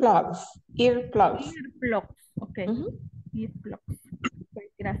 Earplugs. Earplugs. Earplugs, ok. Gift blocks. Ok,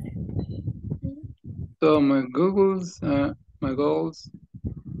 gracias. So my goals,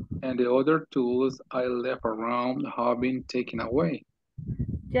 and the other tools I left around have been taken away.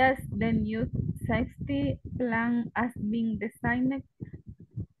 Yes, the new safety plan has been designed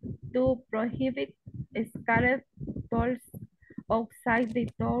to prohibit scattered tolls outside the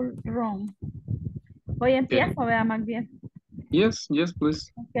toll room. Hoy Okay. empiezo, vea más bien. Yes,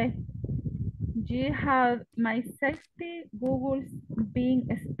 please. Okay. You have my safety Google's being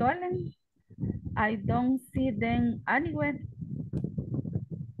stolen. I don't see them anywhere.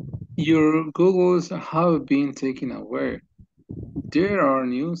 Your Googles have been taken away. There are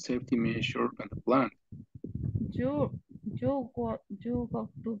new safety measures on the plan. You got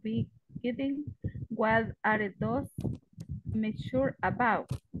to be kidding. What are those measure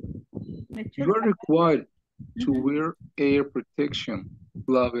about? You Measure are about. required to Mhm. wear air protection,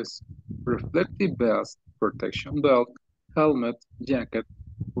 gloves, reflective vest, protection belt, helmet, jacket,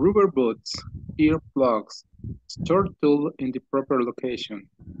 rubber boots, earplugs, store tool in the proper location.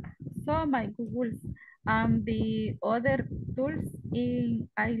 So my Google's the other tools in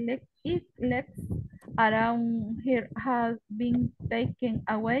it lets around here have been taken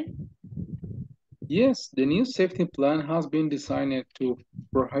away. Yes, the new safety plan has been designed to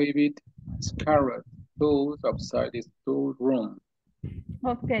prohibit scarlet tools outside the tool room.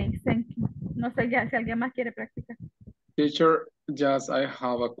 Okay, thank you. No sé ya si alguien más quiere practicar. Teacher, just I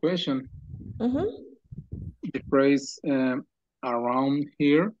have a question. Ujú. The phrase around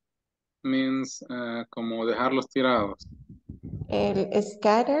here means como dejarlos tirados. El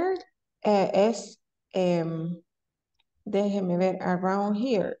scattered es, déjeme ver, around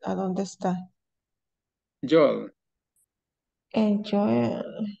here, ¿a dónde está? Joel, Enjoy.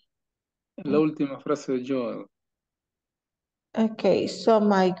 la última frase de Joel. Okay, so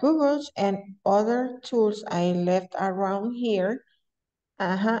my Googles and other tools I left around here.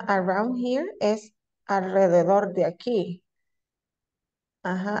 Ajá, around here es alrededor de aquí.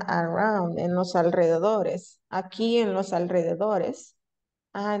 Ajá, around, en los alrededores. Aquí en los alrededores.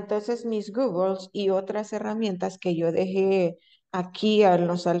 Ajá, entonces mis Googles y otras herramientas que yo dejé aquí en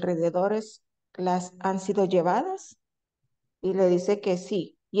los alrededores, ¿las han sido llevadas? Y le dice que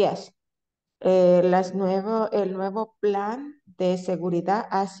sí, yes. El nuevo plan de seguridad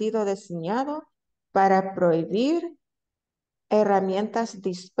ha sido diseñado para prohibir herramientas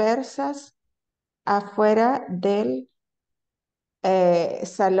dispersas afuera del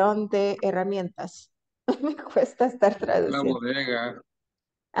salón de herramientas. Me cuesta estar La traduciendo. bodega.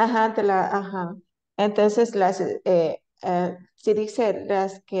 Ajá, ajá. Entonces, si dice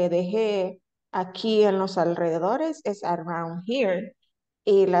las que dejé aquí en los alrededores, es around here.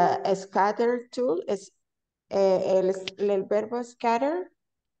 Y la scatter tool es, el verbo scatter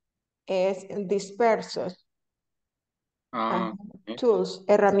es dispersos. Ajá. Okay. Tools,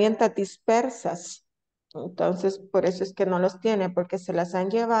 herramientas dispersas. Entonces, por eso es que no los tiene, porque se las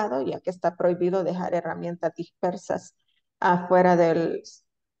han llevado, ya que está prohibido dejar herramientas dispersas afuera del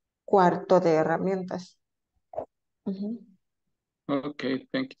cuarto de herramientas. Ujú, Okay,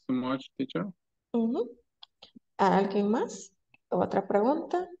 thank you so much, teacher. ujú. ¿Alguien más? ¿Otra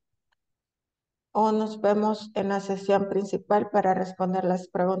pregunta? ¿O nos vemos en la sesión principal para responder las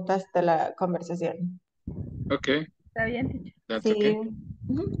preguntas de la conversación? Okay, Está bien, teacher. that's Sí. okay.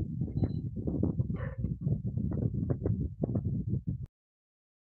 Ujú.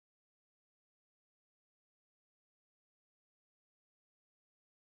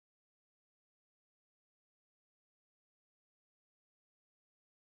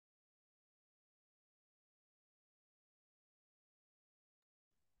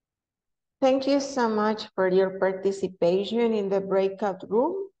 Thank you so much for your participation in the breakout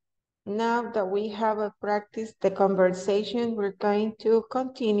room. Now that we have practiced the conversation, we're going to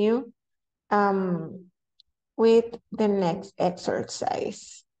continue with the next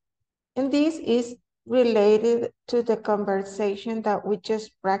exercise. And this is related to the conversation that we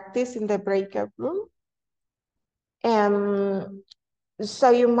just practiced in the breakout room. So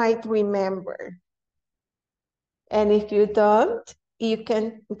you might remember. And if you don't, you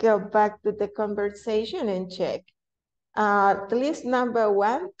can go back to the conversation and check. List number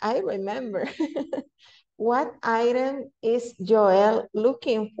 1, I remember. What item is Joel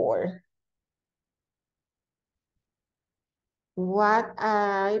looking for? What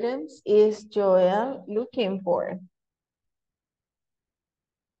items is Joel looking for?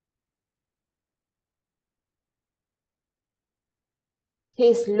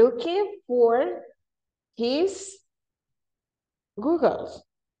 He's looking for his Googles.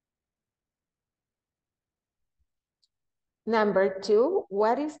 Number 2,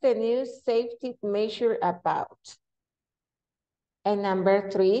 what is the new safety measure about? And number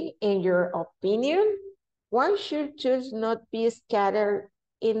 3, in your opinion, why should tools not be scattered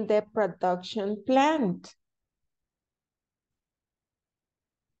in the production plant?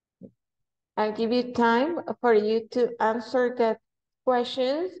 I'll give you time for you to answer the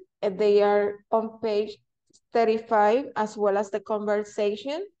questions. They are on page 35 as well as the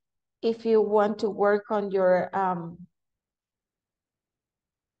conversation. If you want to work on your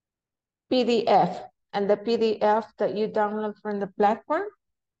PDF, and the PDF that you download from the platform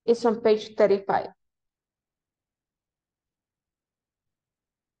is on page 35.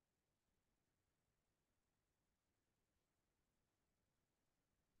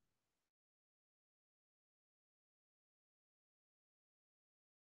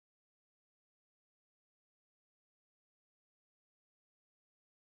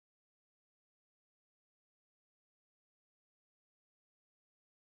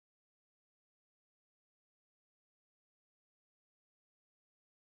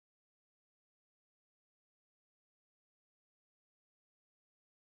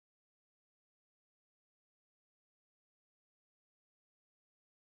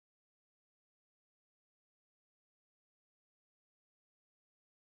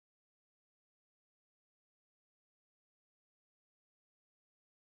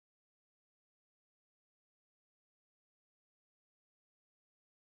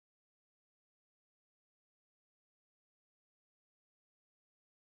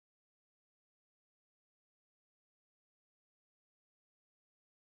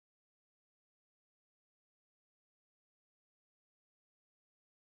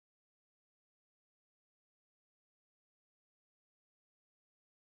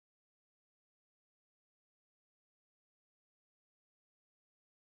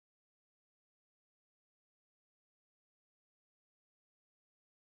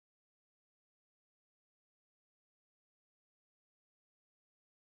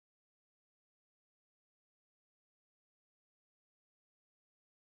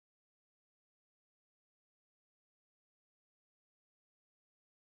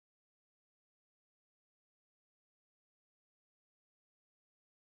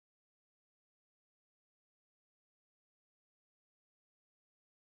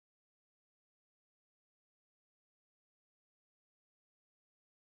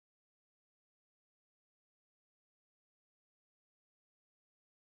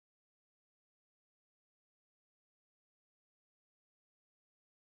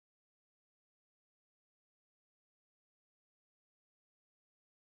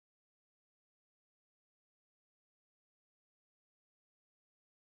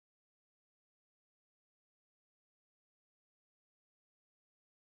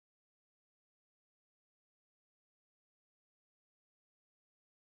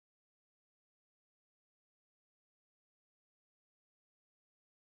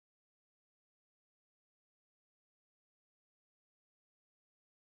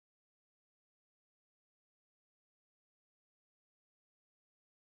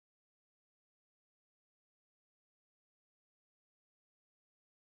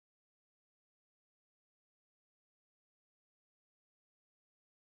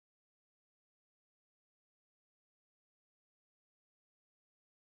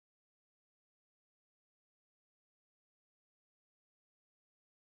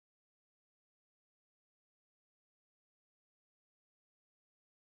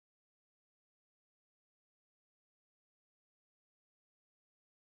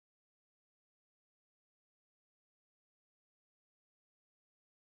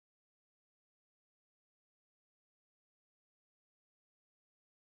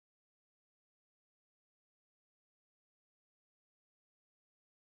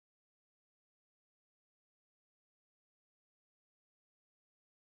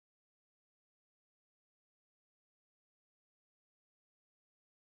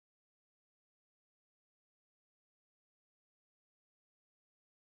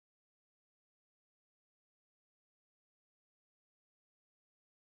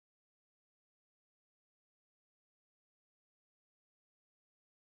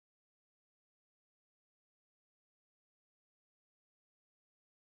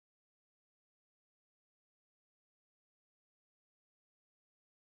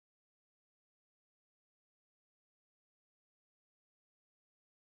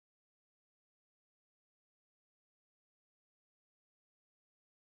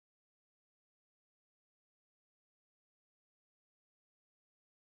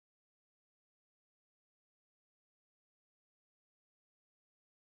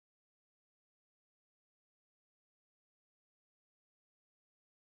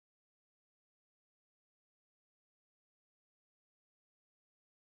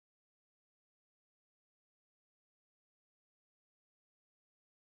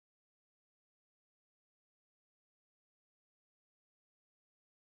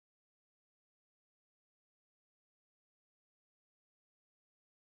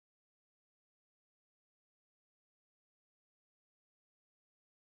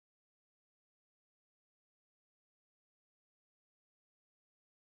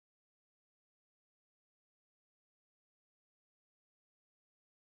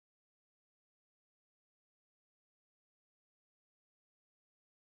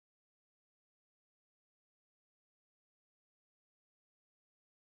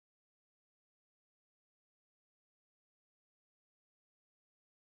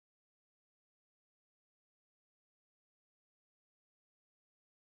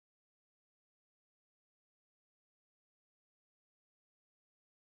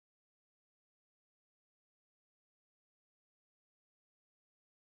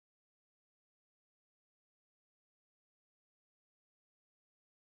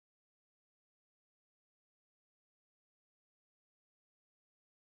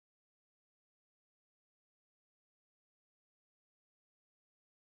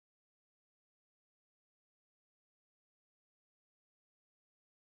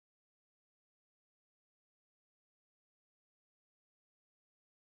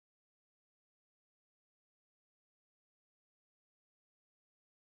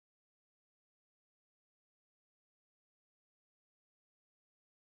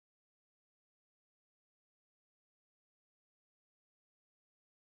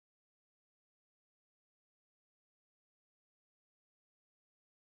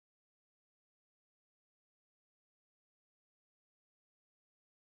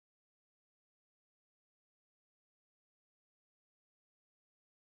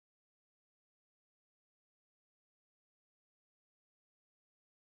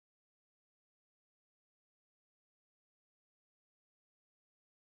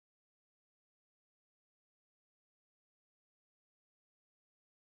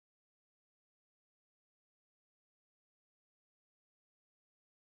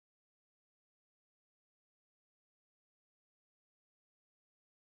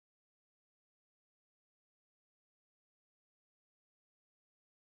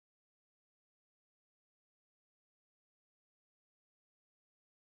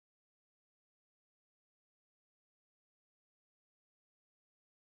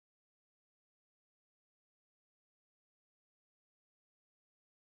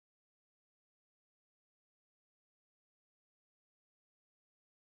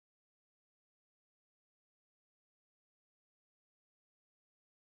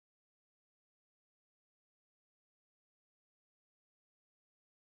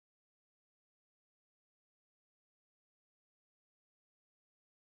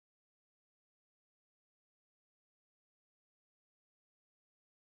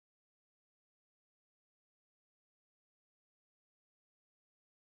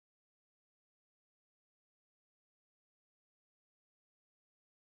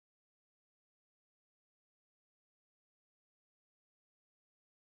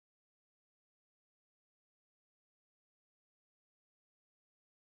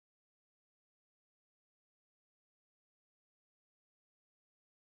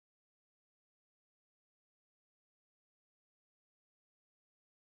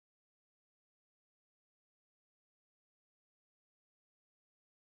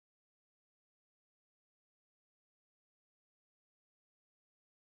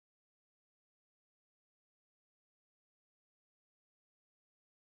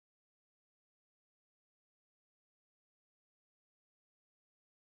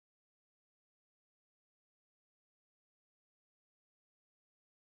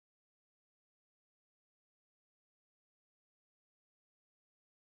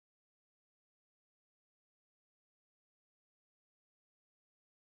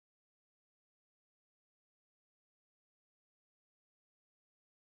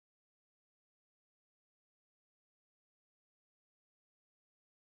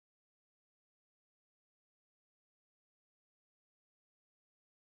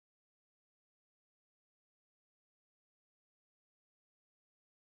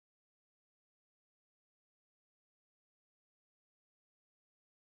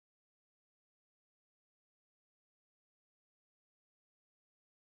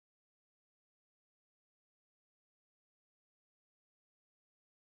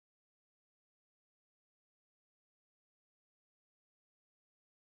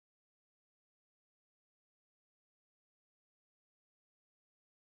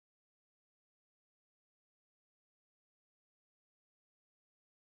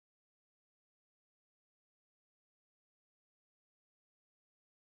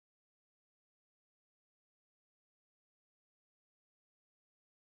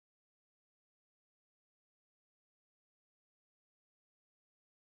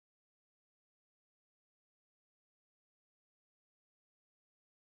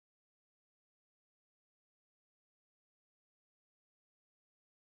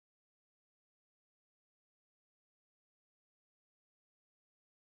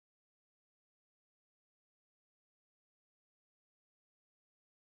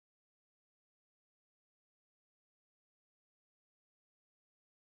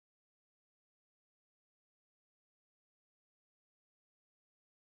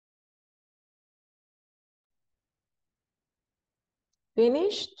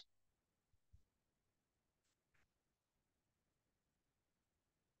 finished?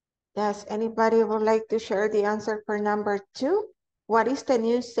 Does anybody would like to share the answer for number 2? What is the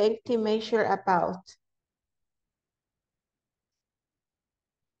new safety measure about?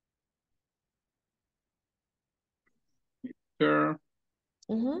 Sure.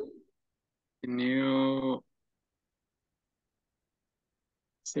 Mm-hmm. The new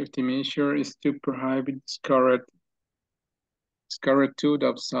safety measure is to prohibit scarlet tooth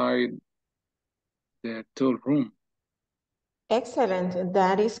outside the tool room. Excellent,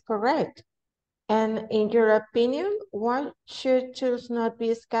 that is correct. And in your opinion, why should tools not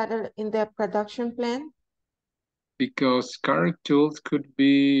be scattered in the production plan? Because scarlet tools could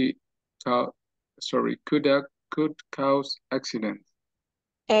cause accidents.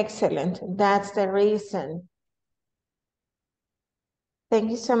 Excellent, that's the reason.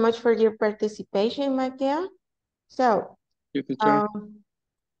 Thank you so much for your participation, Magia. So, Yes, teacher.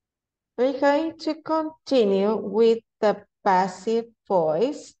 we're going to continue with the passive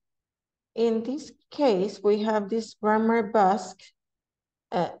voice. In this case, we have this grammar box.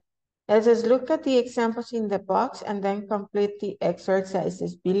 Let's just look at the examples in the box and then complete the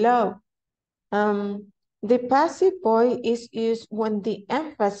exercises below. The passive voice is used when the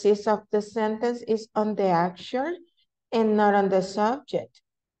emphasis of the sentence is on the action and not on the subject.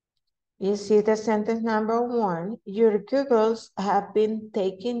 You see the sentence number 1, your Googles have been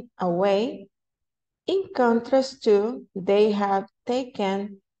taken away. In contrast to, they have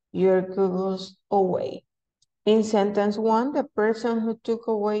taken your Googles away. In sentence 1, the person who took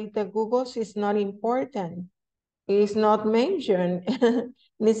away the Googles is not important. It's not mentioned.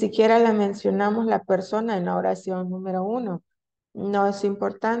 Ni siquiera la mencionamos la persona en la oración número 1. No es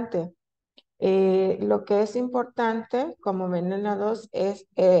importante. Lo que es importante, como ven en la 2, es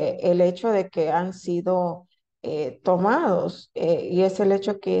el hecho de que han sido tomados y es el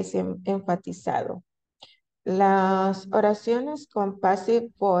hecho que es enfatizado. Las oraciones con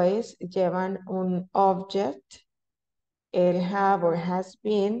passive voice llevan un object, el have or has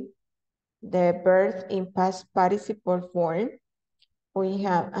been, the verb in past participle form. We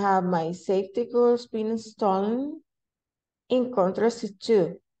have my safety goods been stolen? In contrast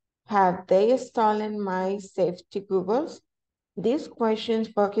to, have they stolen my safety googles? This question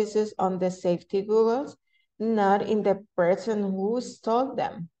focuses on the safety googles, not in the person who stole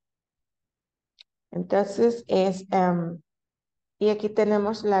them. Entonces y aquí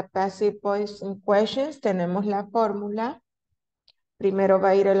tenemos la passive voice in questions, tenemos la fórmula. Primero va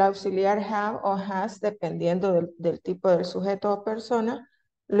a ir el auxiliar have o has, dependiendo del tipo del sujeto o persona.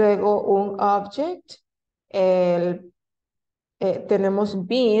 Luego un object, tenemos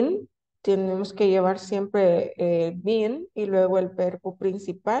been, tenemos que llevar siempre been y luego el verbo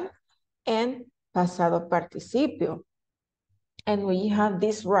principal en pasado participio. And we have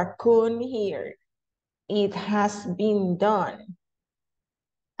this raccoon here. It has been done.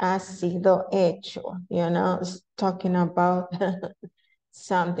 Ha sido hecho, you know, it's talking about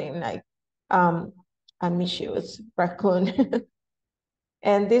something like a mischievous raccoon.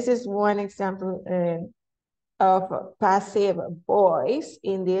 And this is one example of passive voice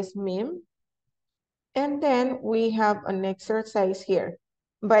in this meme. And then we have an exercise here.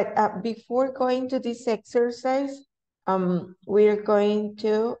 But before going to this exercise, we're going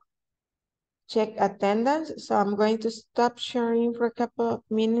to check attendance. So I'm going to stop sharing for a couple of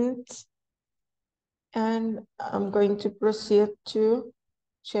minutes. And I'm going to proceed to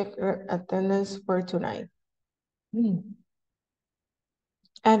check attendance for tonight.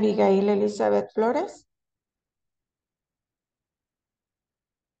 Abigail Elizabeth Flores.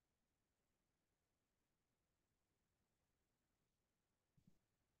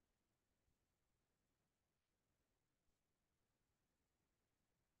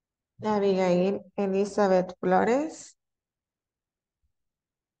 Abigail Elizabeth Flores.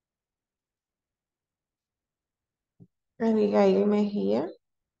 Abigail Mejía.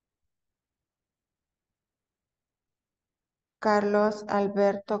 Carlos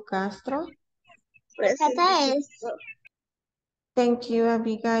Alberto Castro. Present. Thank you,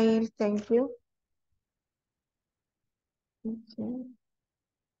 Abigail. Thank you.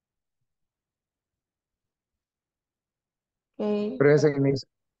 Okay. Present, Miss.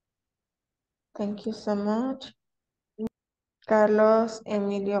 Thank you so much. Carlos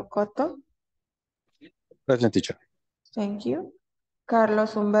Emilio Cotto. Present, teacher. Thank you.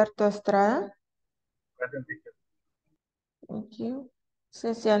 Carlos Humberto Estrada. Present, teacher. Thank you.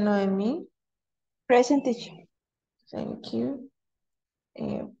 Sesion Noemí. Present, teacher. Thank you.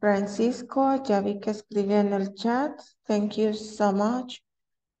 Francisco, ya vi que escribió en el chat. Thank you so much.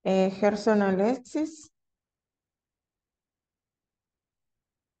 Gerson Alexis.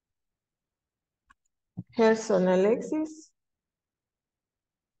 Gerson Alexis.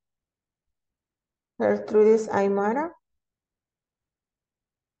 Gertrudis Aymara.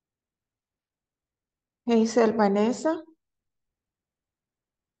 Hazel Vanessa.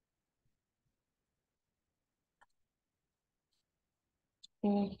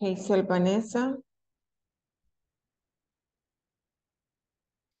 Hazel Vanessa.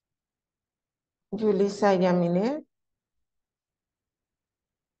 Julissa Yaminet.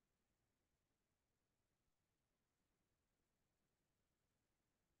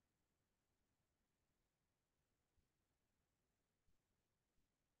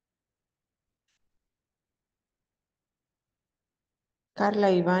 Carla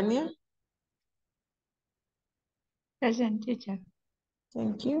Ivania. Present, teacher.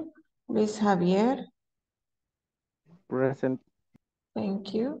 Thank you. Luis Javier. Present.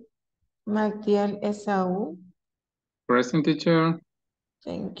 Thank you. Magdiel Esau. Present, teacher.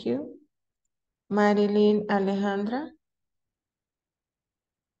 Thank you. Marilyn Alejandra.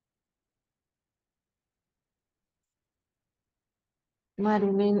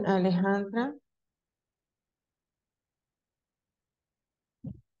 Marilyn Alejandra.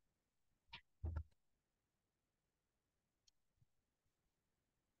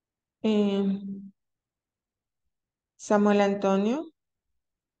 Samuel Antonio.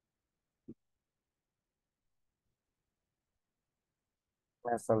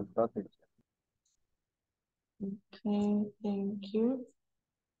 Me saltó, teacher. Okay, thank you.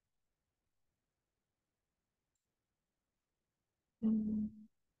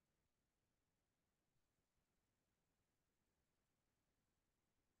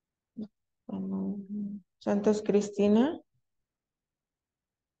 Santos Cristina.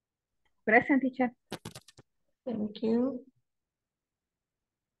 Present, teacher. Thank you.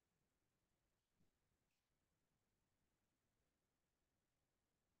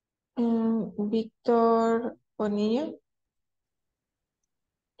 Víctor Bonilla.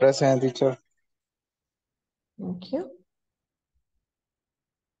 Present, teacher. Thank you.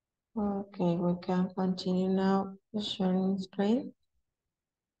 Okay, we can continue now the sharing screen.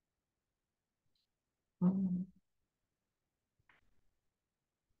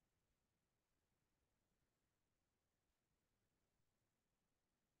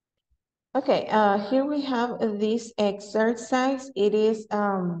 Okay, here we have this exercise. It is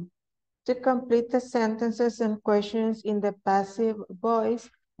to complete the sentences and questions in the passive voice,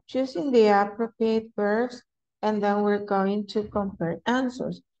 choosing the appropriate verbs, and then we're going to compare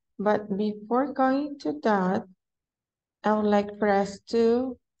answers. But before going to that, I would like for us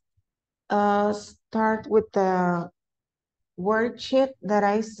to start with the worksheet that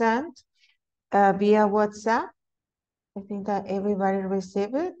I sent via WhatsApp. I think that everybody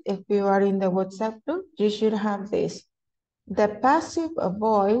received it. If you are in the WhatsApp group, you should have this. The passive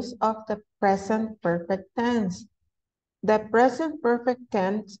voice of the present perfect tense. The present perfect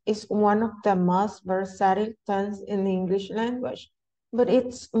tense is one of the most versatile tense in the English language, but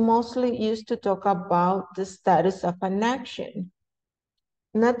it's mostly used to talk about the status of an action.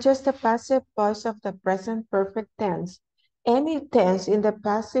 Not just the passive voice of the present perfect tense. Any tense in the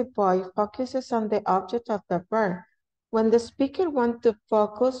passive voice focuses on the object of the verb. When the speaker wants to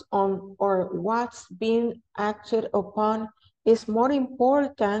focus on or what's being acted upon is more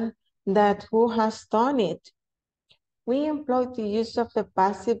important than who has done it. We employ the use of the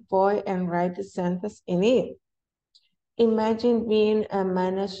passive voice and write the sentence in it. Imagine being a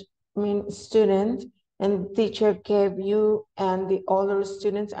management student and the teacher gave you and the other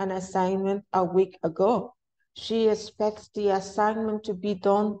students an assignment a week ago. She expects the assignment to be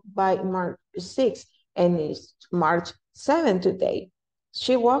done by March 6th and it's March 7th today.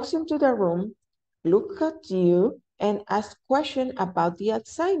 She walks into the room, looks at you and asks questions about the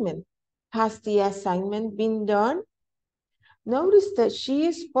assignment. Has the assignment been done? Notice that she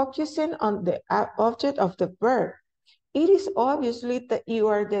is focusing on the object of the verb. It is obviously that you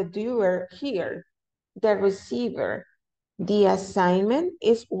are the doer here, the receiver. The assignment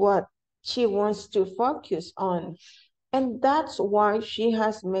is what she wants to focus on. And that's why she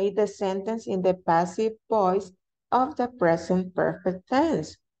has made the sentence in the passive voice of the present perfect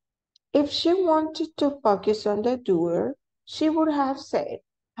tense. If she wanted to focus on the doer, she would have said,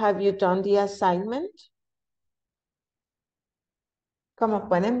 have you done the assignment? Como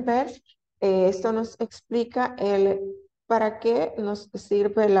pueden ver, esto nos explica para qué nos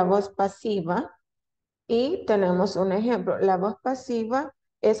sirve la voz pasiva y tenemos un ejemplo. La voz pasiva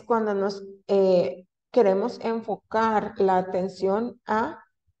es cuando nos queremos enfocar la atención a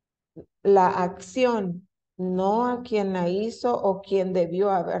la acción, no a quien la hizo o quien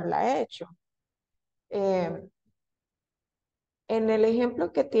debió haberla hecho. En el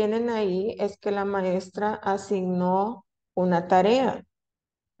ejemplo que tienen ahí es que la maestra asignó una tarea.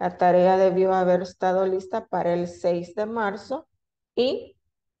 La tarea debió haber estado lista para el 6 de marzo y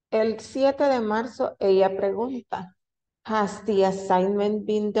el 7 de marzo ella pregunta, ¿Has the assignment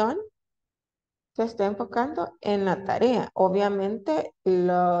been done? Se está enfocando en la tarea. Obviamente,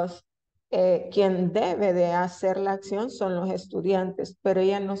 quien debe de hacer la acción son los estudiantes, pero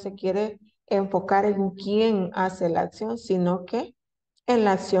ella no se quiere enfocar en quién hace la acción, sino que en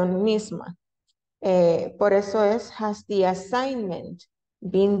la acción misma. Por eso es, has the assignment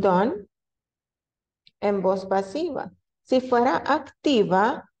been done? En voz pasiva. Si fuera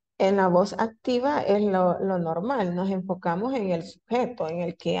activa, en la voz activa es lo normal, nos enfocamos en el sujeto, en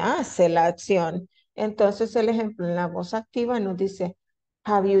el que hace la acción. Entonces el ejemplo en la voz activa nos dice,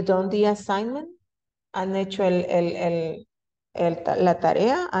 have you done the assignment? ¿Han hecho la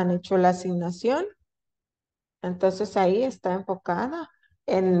tarea? ¿Han hecho la asignación? Entonces ahí está enfocada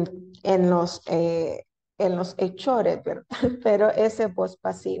en los hechores, ¿verdad? Pero esa es voz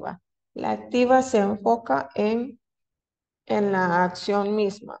pasiva. La activa se enfoca en la acción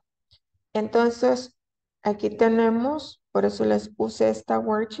misma. Entonces, aquí tenemos, por eso les puse esta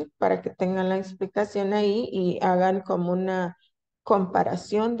worksheet para que tengan la explicación ahí y hagan como una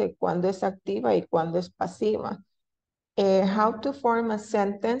comparación de cuándo es activa y cuándo es pasiva. How to form a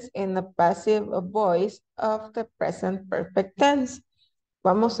sentence in the passive voice of the present perfect tense.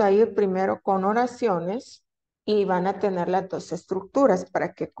 Vamos a ir primero con oraciones y van a tener las dos estructuras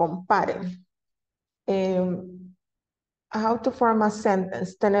para que comparen. How to form a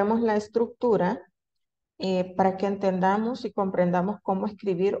sentence. Tenemos la estructura para que entendamos y comprendamos cómo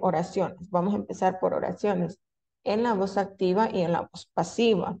escribir oraciones. Vamos a empezar por oraciones en la voz activa y en la voz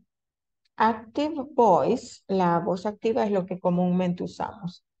pasiva. Active voice, la voz activa es lo que comúnmente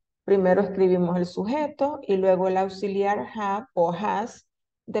usamos. Primero escribimos el sujeto y luego el auxiliar have o has,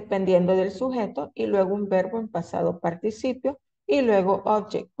 dependiendo del sujeto, y luego un verbo en pasado participio y luego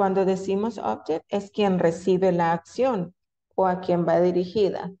object. Cuando decimos object es quien recibe la acción o a quien va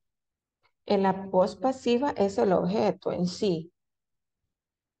dirigida. En la voz pasiva es el objeto en sí.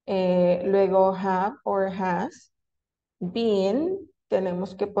 Luego have or has. Been,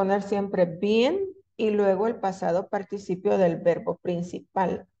 tenemos que poner siempre been y luego el pasado participio del verbo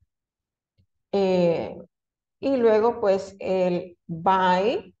principal. Y luego pues el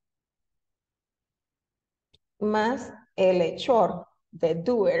by más el hechor, the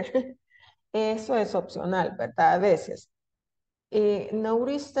doer. Eso es opcional, ¿verdad? A veces.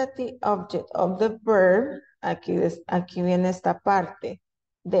 Notice that the object of the verb, aquí viene esta parte,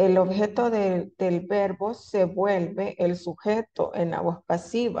 del objeto del verbo se vuelve el sujeto en la voz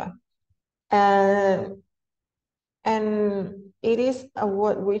pasiva. And it is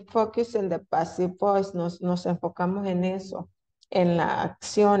what we focus in the passive voice. Nos enfocamos en eso, en la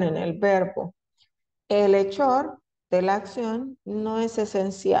acción, en el verbo. El hechor de la acción no es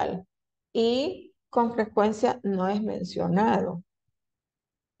esencial y con frecuencia no es mencionado.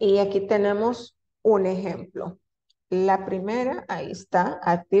 Y aquí tenemos un ejemplo. La primera, ahí está,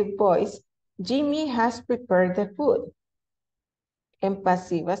 active voice. Jimmy has prepared the food. En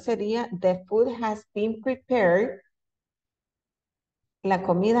pasiva sería, the food has been prepared. La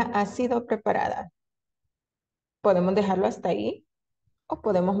comida ha sido preparada. Podemos dejarlo hasta ahí o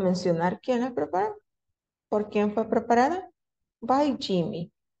podemos mencionar quién la preparó. ¿Por quién fue preparada? By Jimmy.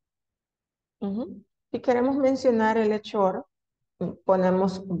 Si queremos mencionar el hechor,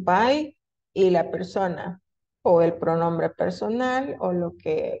 ponemos by y la persona o el pronombre personal o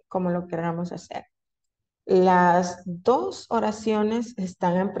como lo queramos hacer. Las dos oraciones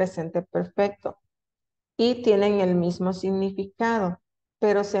están en presente perfecto y tienen el mismo significado,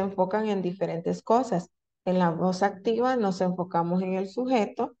 pero se enfocan en diferentes cosas. En la voz activa nos enfocamos en el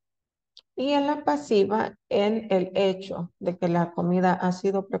sujeto y en la pasiva en el hecho de que la comida ha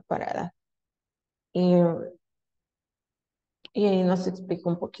sido preparada. Y ahí nos explica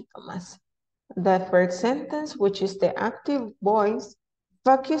un poquito más. The first sentence, which is the active voice,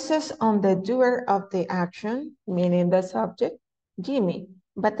 focuses on the doer of the action, meaning the subject, Jimmy.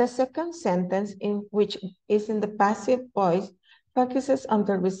 But the second sentence, in which is in the passive voice, focuses on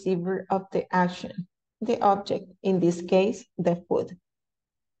the receiver of the action, the object, in this case, the food.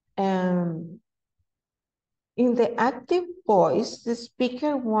 In the active voice, the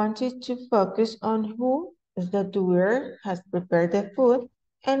speaker wanted to focus on who, the doer, has prepared the food,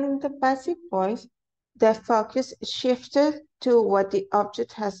 and in the passive voice, the focus shifted to what the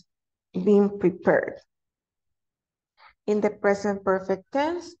object has been prepared. In the present perfect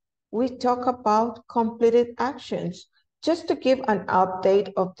tense, we talk about completed actions, just to give an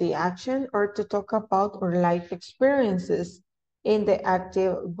update of the action or to talk about our life experiences. In the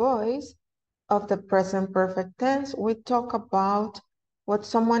active voice of the present perfect tense, we talk about what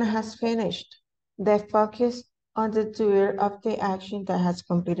someone has finished. They focus on the doer of the action that has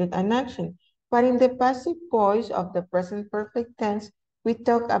completed an action. But in the passive voice of the present perfect tense, we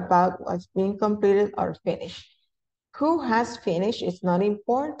talk about what's being completed or finished. Who has finished is not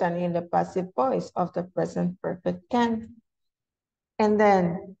important in the passive voice of the present perfect tense. And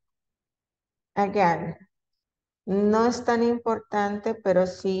then, again, no es tan importante, pero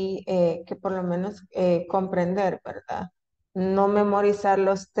sí que por lo menos comprender, ¿verdad? No memorizar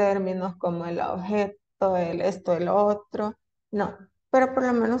los términos como el objeto, el esto, el otro, no, pero por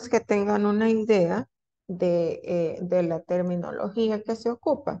lo menos que tengan una idea de la terminología que se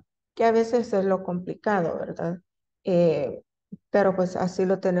ocupa, que a veces es lo complicado, ¿verdad? Eh, pero pues así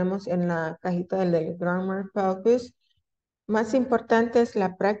lo tenemos en la cajita del Grammar Focus. Más importante es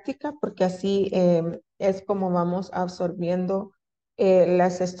la práctica porque así es como vamos absorbiendo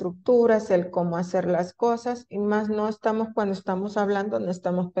las estructuras, el cómo hacer las cosas y más no estamos cuando estamos hablando, no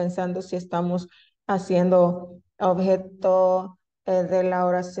estamos pensando si estamos haciendo objeto de la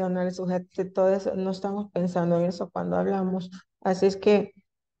oración, el sujeto y todo eso, no estamos pensando en eso cuando hablamos. Así es que,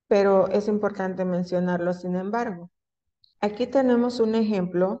 pero es importante mencionarlo sin embargo. Aquí tenemos un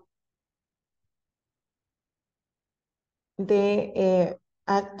ejemplo de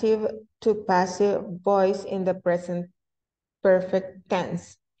active to passive voice in the present perfect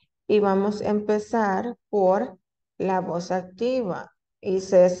tense. Y vamos a empezar por la voz activa. It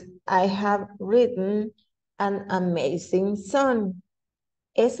says, I have written an amazing song.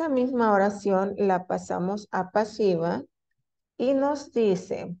 Esa misma oración la pasamos a pasiva y nos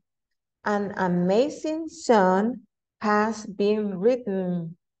dice, an amazing song has been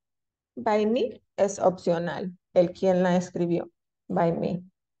written. By me es opcional, el quien la escribió, by me.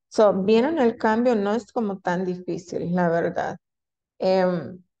 So, ¿vieron el cambio? No es como tan difícil, la verdad.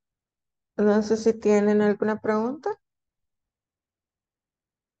 No sé si tienen alguna pregunta.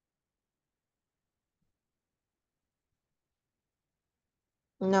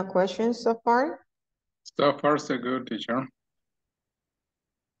 No questions so far? So far, so good, teacher.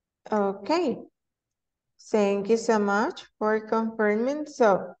 Okay. Thank you so much for confirming.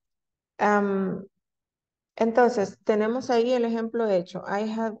 So, entonces, tenemos ahí el ejemplo hecho. I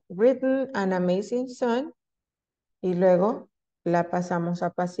have written an amazing song. Y luego la pasamos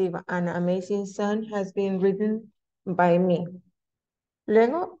a pasiva. An amazing song has been written by me.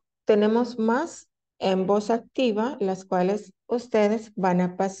 Luego tenemos más en voz activa, las cuales ustedes van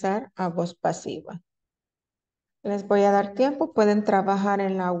a pasar a voz pasiva. Les voy a dar tiempo. Pueden trabajar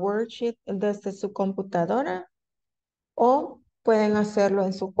en la worksheet desde su computadora o pueden hacerlo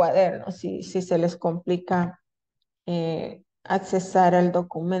en su cuaderno si se les complica accesar al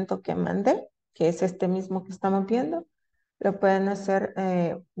documento que mandé, que es este mismo que estamos viendo. Lo pueden hacer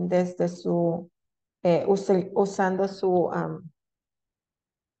desde su, usando su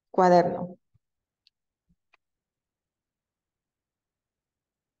cuaderno.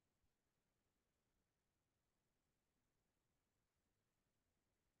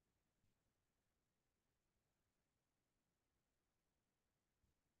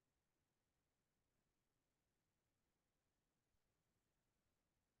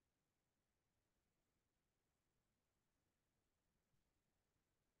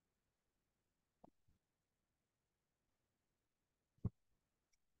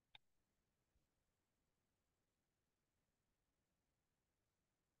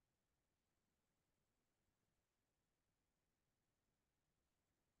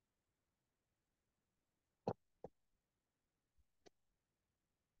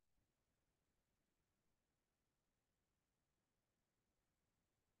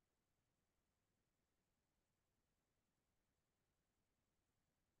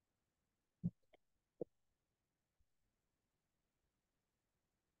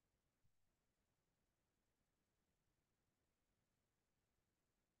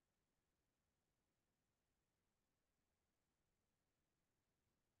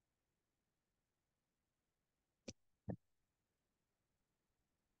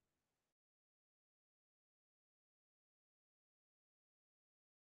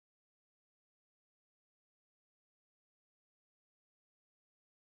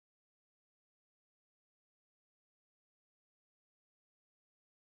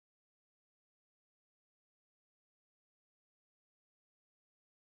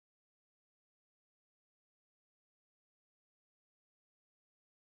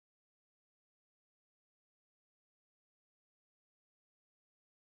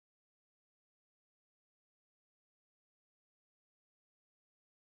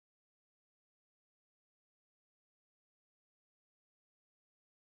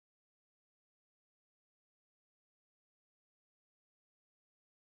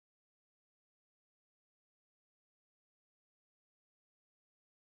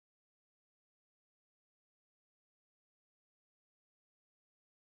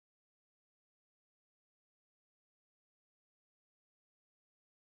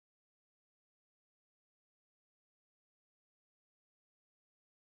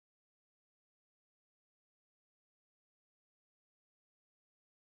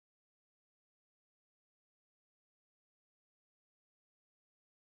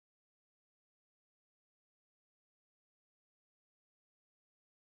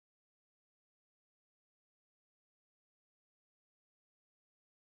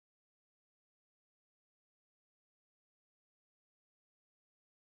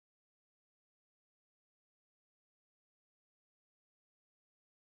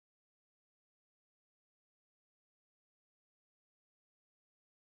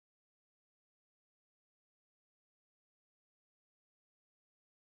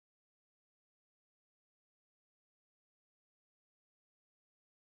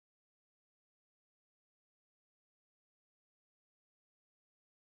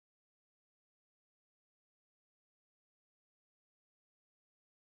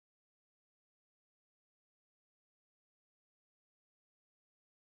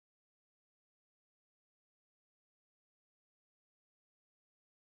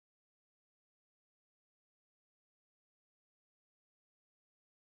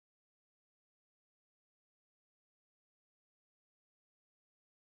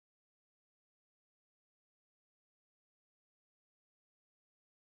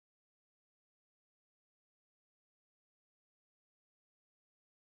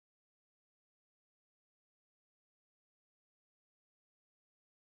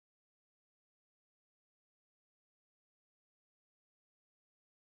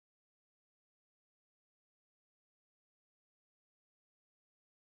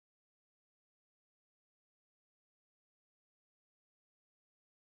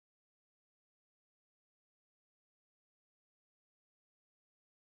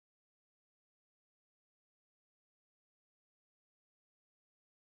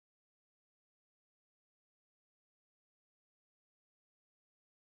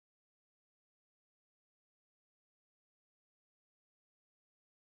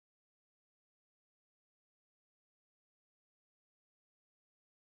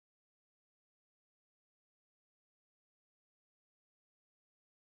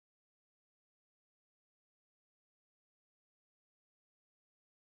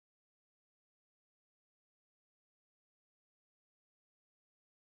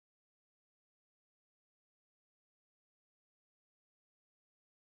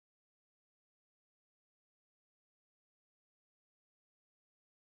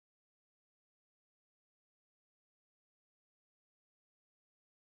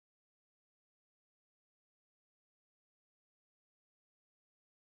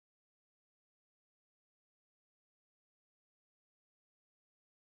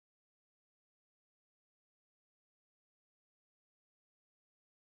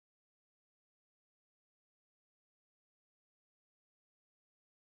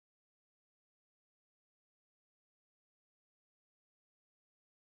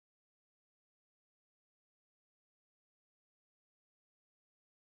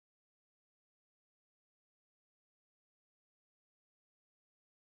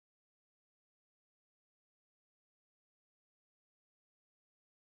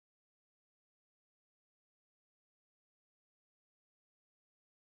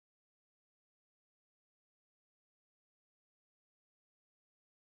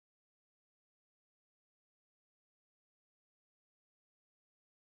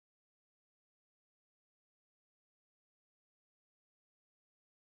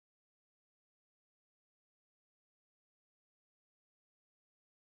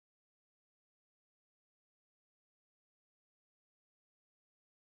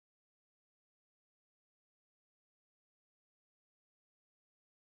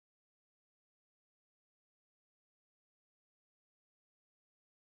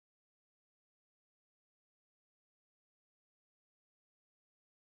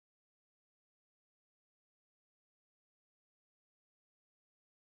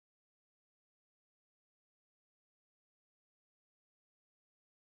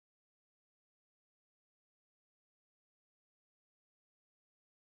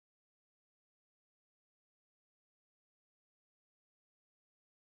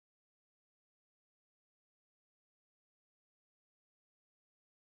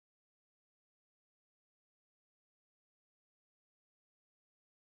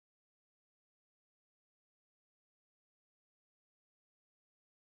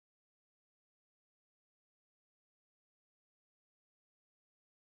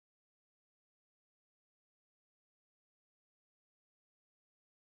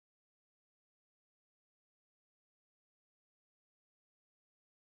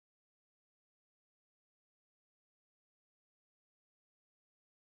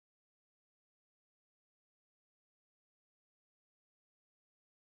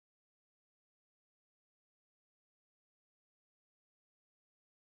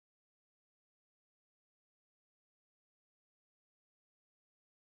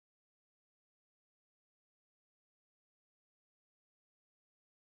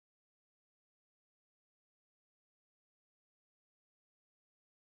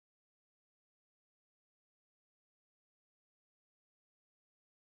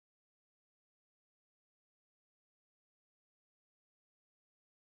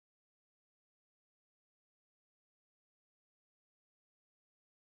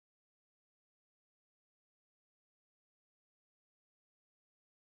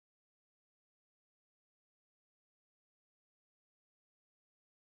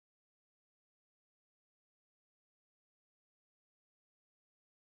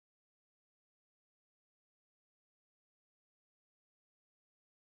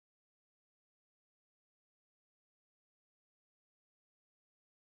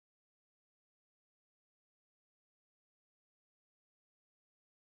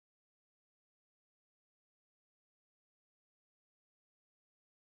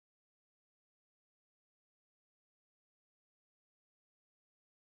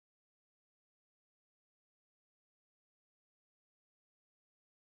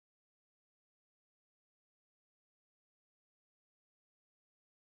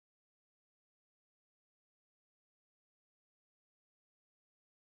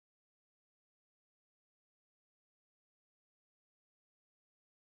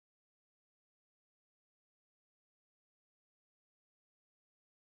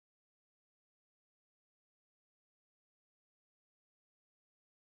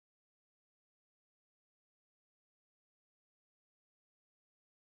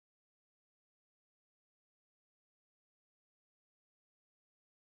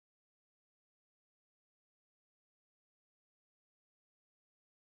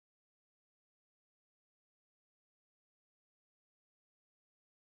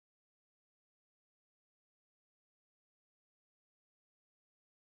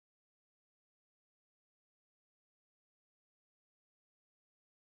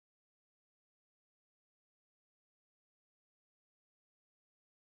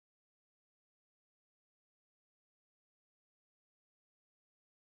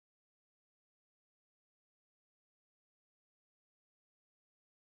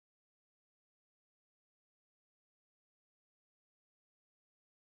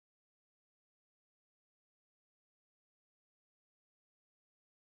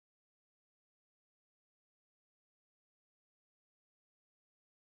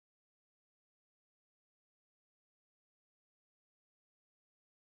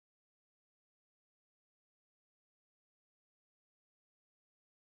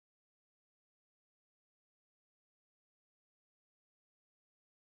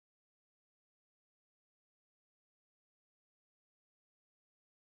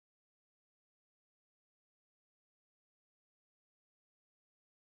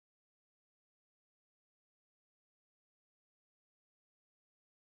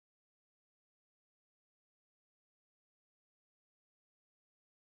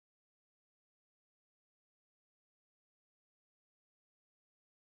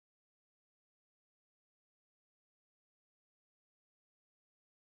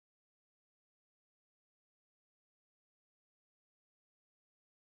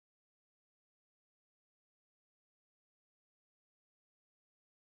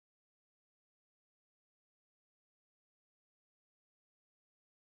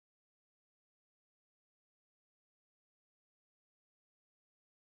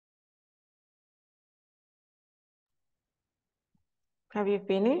 Have you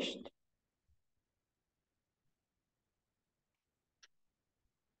finished?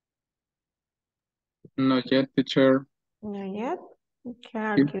 Not yet, teacher. Not yet? Okay,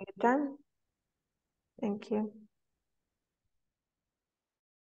 I'll Yep. give it done. Thank you.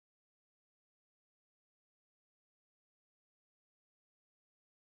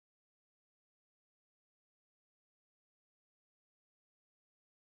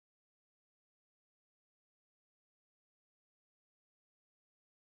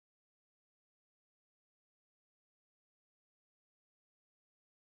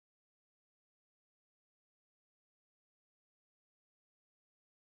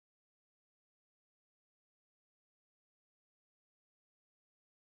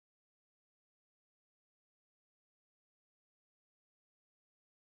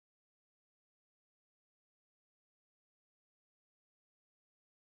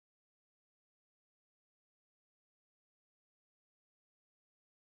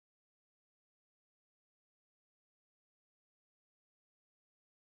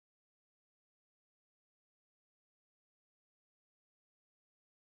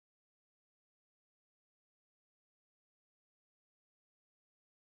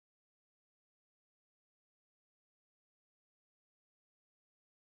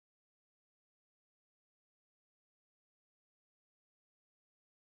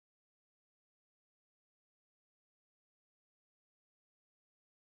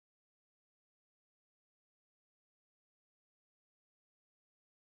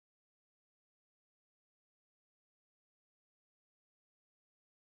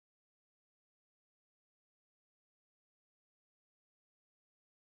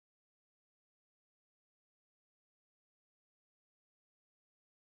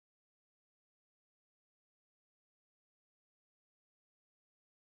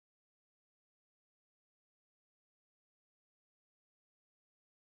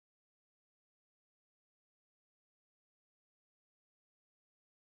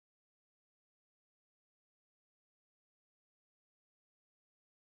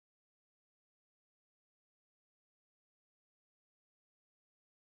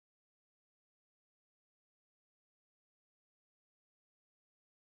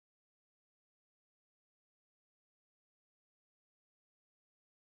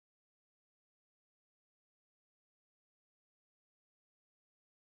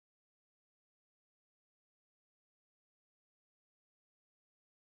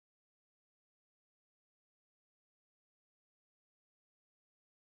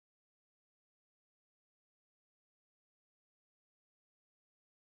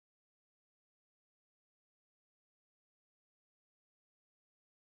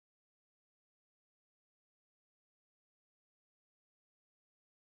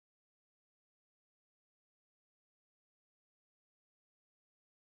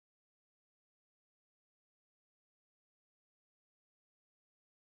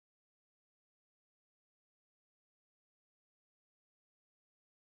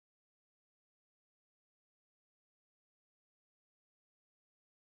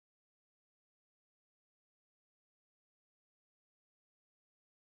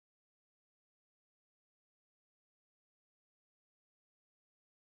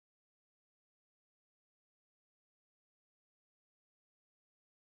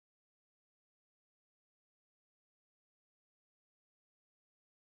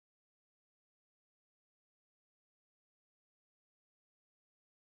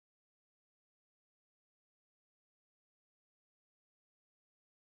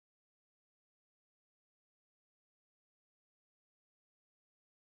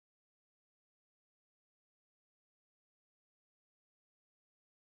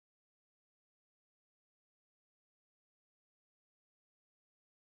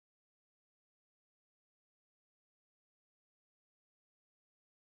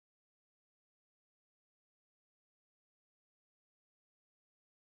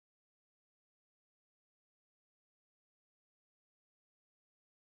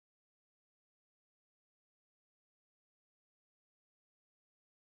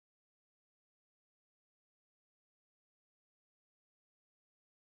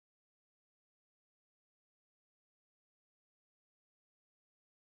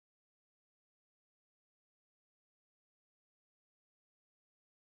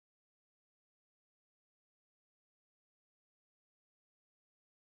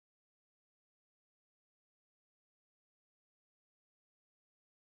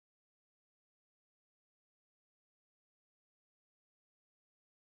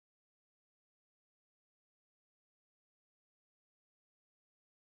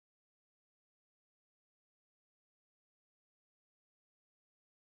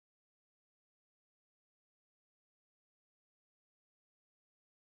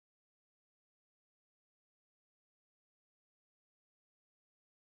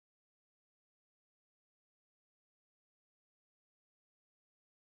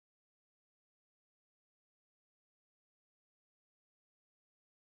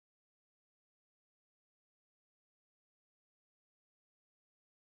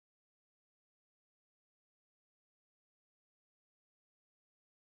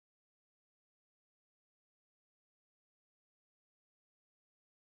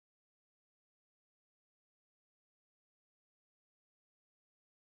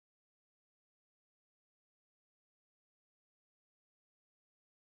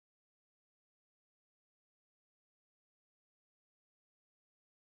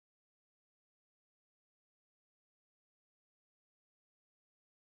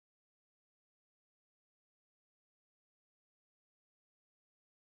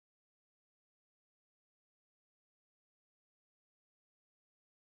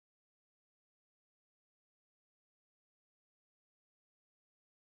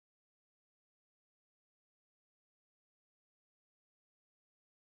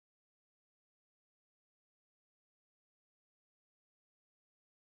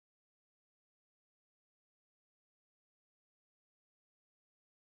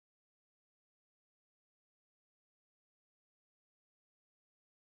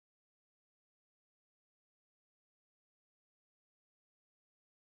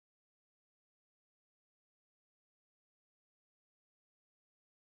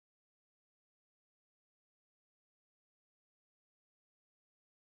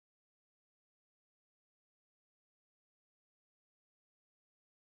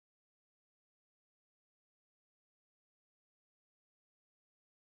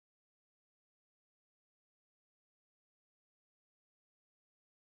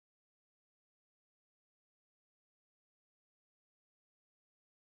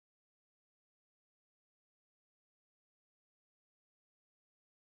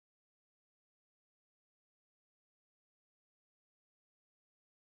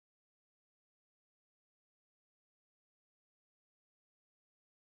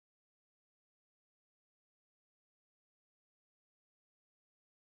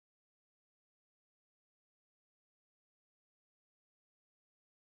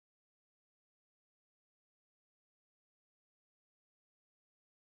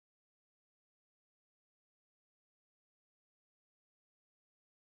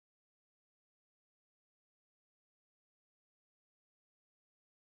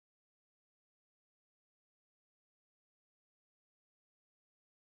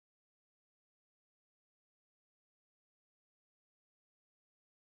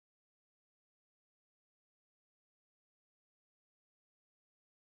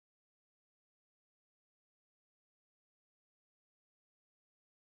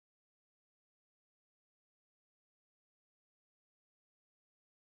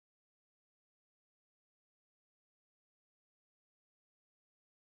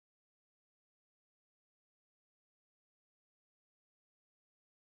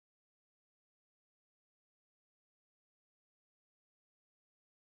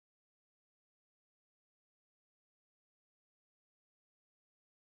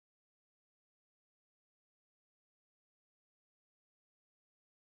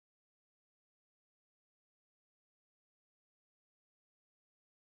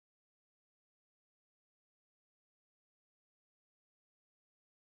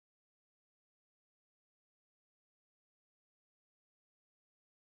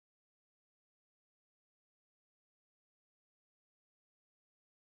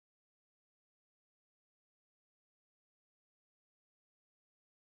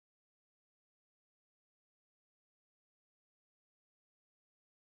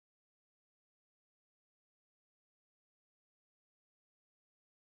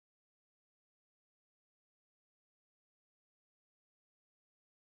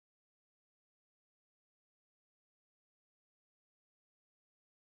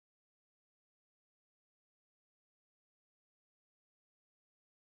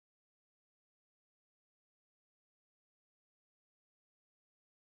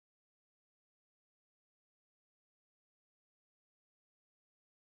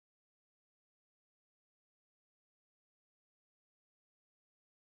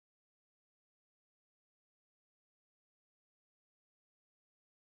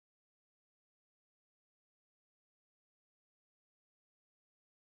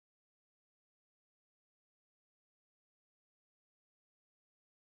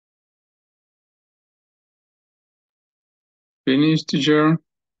 Finish, teacher.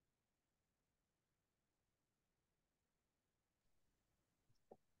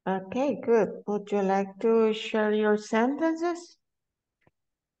 Okay, good. Would you like to share your sentences?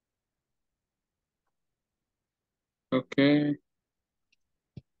 Okay.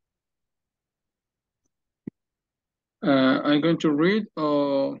 I'm going to read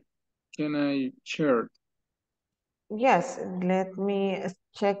or can I share? Yes, let me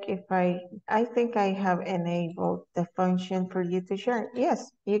check if I think I have enabled the function for you to share.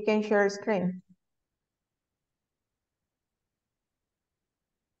 Yes, you can share screen.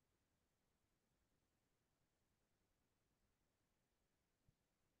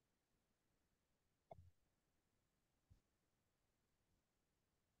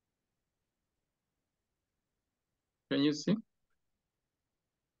 Can you see?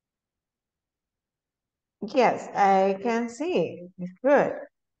 Yes, I can see. It's good.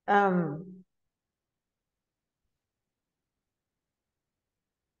 Um,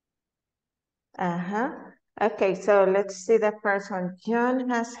 uh-huh. Okay, so let's see the first one. John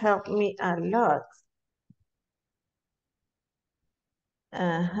has helped me a lot.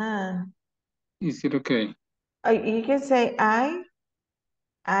 Uh-huh. Is it okay? You can say I,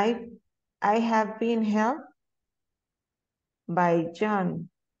 I have been helped by John.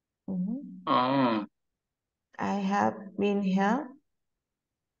 Mhm. Ah, I have been helped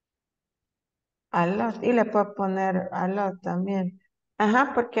a lot. Y le puedo poner a lot también.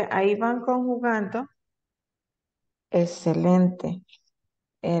 Ajá, porque ahí van conjugando. Excelente.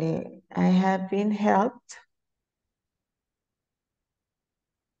 El I have been helped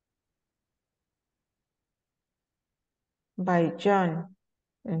by John.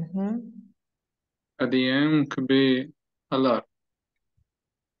 Ujú. at the end could be a lot.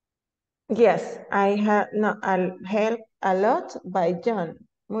 Yes, I have, no, I'll help a lot by John.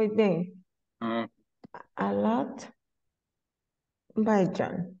 Muy bien. Ah, A lot by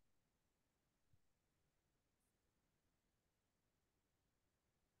John.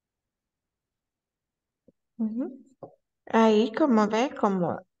 Ujú. Ahí como ve,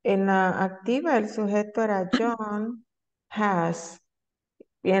 como en la activa el sujeto era John has.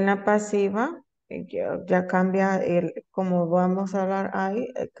 Y en la pasiva ya cambia como vamos a hablar ahí,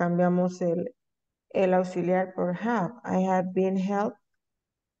 cambiamos el auxiliar por have. I have been helped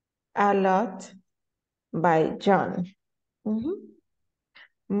a lot by John. Ujú.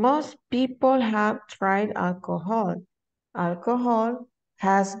 Most people have tried alcohol. Alcohol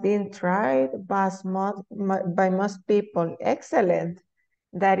has been tried by most people. Excellent.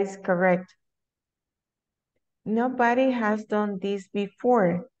 That is correct. Nobody has done this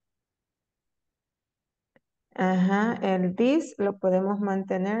before. Ajá, el this lo podemos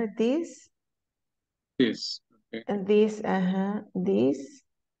mantener. This, this. Okay. this, ajá, this.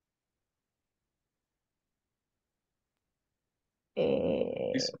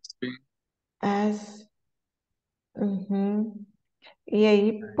 This has been. As. Ujú. Y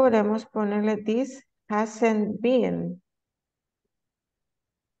ahí podemos ponerle this hasn't been.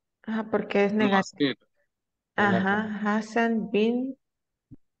 Ajá, porque es No has negativo. been. Ajá, hasn't been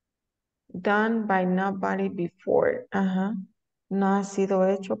done by nobody before. Ajá. No ha sido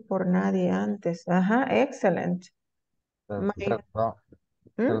hecho por nadie antes. Ajá, excellent. My-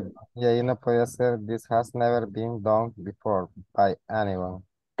 Perdón, ¿Mm? y ahí no podía ser this has never been done before by anyone.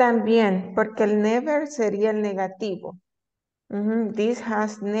 También, porque el never sería el negativo. Ujú, this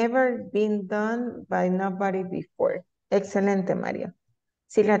has never been done by nobody before. Excelente, María.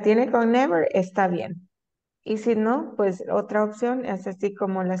 Si la tiene con never, está bien. Y si no, pues otra opción es así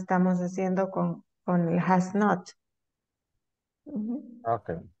como la estamos haciendo con el has not. Ujú.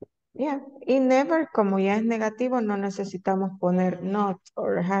 Okay. Yeah. Y never, como ya es negativo, no necesitamos poner not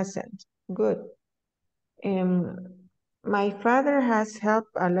or hasn't. Good. My father has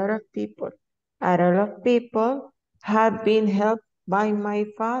helped a lot of people. A lot of people have been helped by my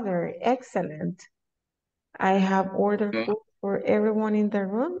father. Excellent. I have ordered Okay. food for everyone in the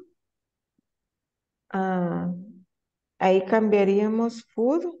room. Ahí cambiaríamos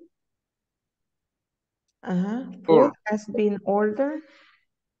food. Food Or has been ordered.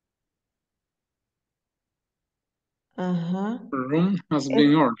 room has Es-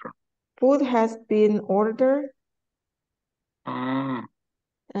 been ordered. Food has been ordered. Ah,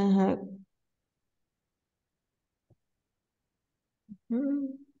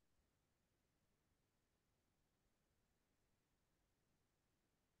 Mm.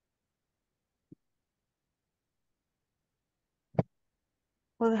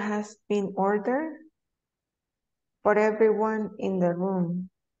 Food has been ordered for everyone in the room.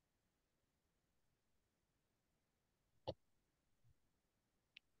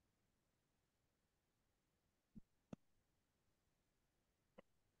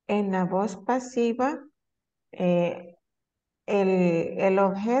 En la voz pasiva, eh, el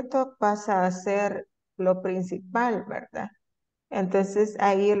objeto pasa a ser lo principal, ¿verdad? Entonces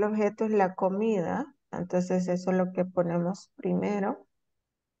ahí el objeto es la comida. Entonces eso es lo que ponemos primero.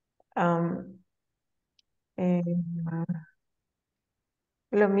 Am, eh,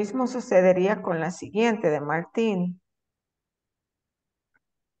 lo mismo sucedería con la siguiente de Martín.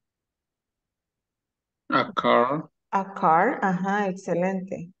 A car, A car, ajá,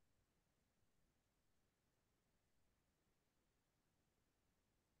 excelente.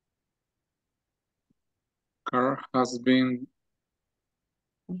 car has been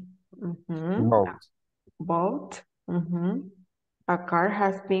Ujú. Both. Bought. Ujú. A car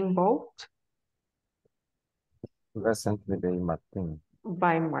has been bought Recently by Martin.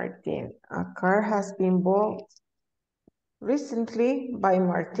 by Martin. A car has been bought recently by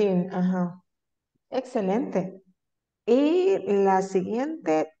Martin. Ajá. Excelente. Y la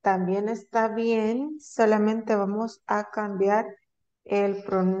siguiente también está bien, solamente vamos a cambiar el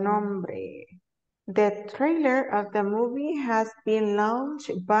pronombre. The trailer of the movie has been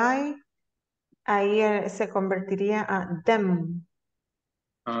launched by, ahí se convertiría a them.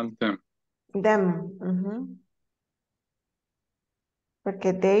 them. Them. Ujú.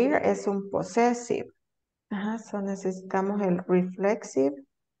 Porque there es un possessive. Ajá, so necesitamos el reflexive,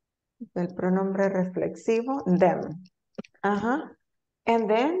 el pronombre reflexivo, them. Ajá. And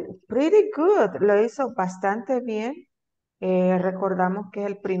then, pretty good. Lo hizo bastante bien. Recordamos que es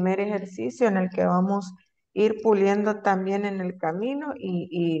el primer ejercicio en el que vamos a ir puliendo también en el camino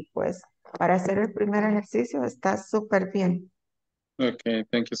y pues para hacer el primer ejercicio está súper bien. Okay,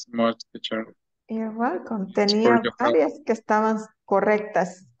 thank you so much, teacher. You're welcome. Thanks for Tenía your help. varias que estaban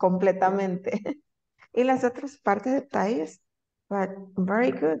correctas completamente. Y las otras partes detalles, but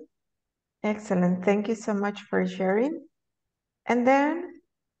very good. Excellent. Thank you so much for sharing. And then,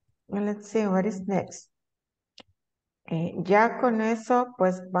 well, let's see what is next. Ya con eso,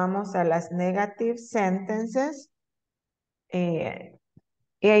 pues vamos a las negative sentences.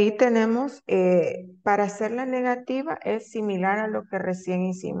 Y ahí tenemos, para hacer la negativa es similar a lo que recién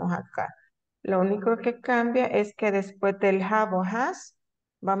hicimos acá. Lo único que cambia es que después del have o has,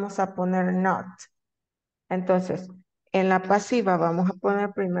 vamos a poner not. Entonces, en la pasiva vamos a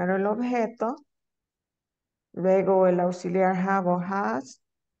poner primero el objeto, luego el auxiliar have o has,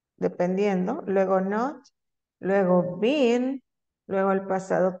 dependiendo, luego not, luego been, luego el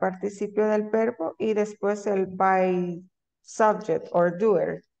pasado participio del verbo y después el by subject or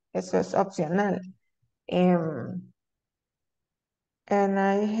doer. Eso es opcional. And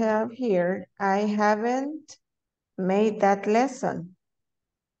I have here, I haven't made that lesson.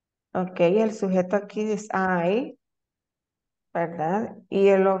 Ok, el sujeto aquí es I, ¿verdad? Y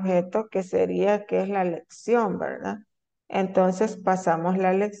el objeto que sería, que es la lección, ¿verdad? Entonces pasamos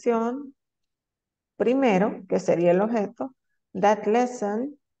la lección primero, que sería el objeto. That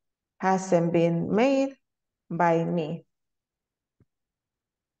lesson hasn't been made by me.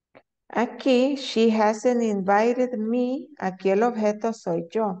 Aquí, she hasn't invited me. Aquí el objeto soy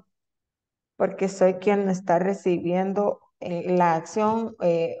yo, porque soy quien está recibiendo la acción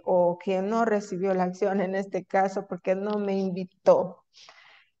o quien no recibió la acción en este caso, porque no me invitó.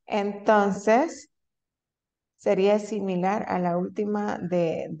 Entonces, sería similar a la última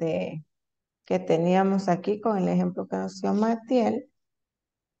que teníamos aquí con el ejemplo que nos dio Matiel.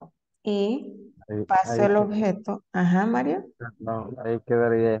 Y paso el objeto. Ajá, Mario. No, ahí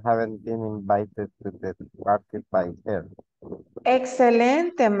quedaría haven't been invited to the party by her.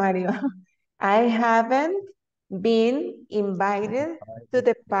 Excelente, Mario. I haven't been invited to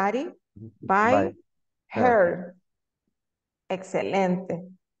the party by her. Excelente.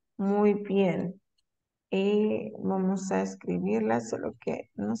 Muy bien. Y vamos a escribirla, solo que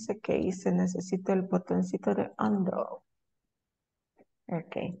no sé qué hice. Necesito el botoncito de undo.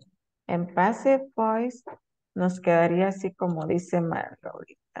 Ok. En passive voice nos quedaría así como dice Mario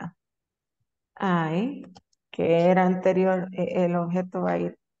ahorita. I, que era anterior, el objeto va a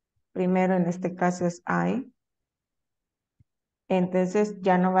ir primero, en este caso es I. Entonces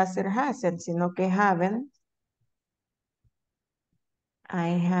ya no va a ser hasn't, sino que haven't.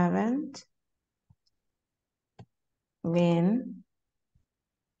 I haven't been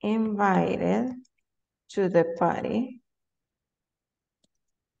invited to the party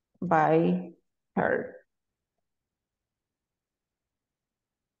by her.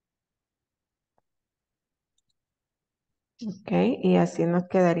 Ok, y así nos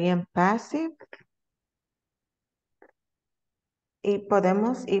quedaría en passive. Y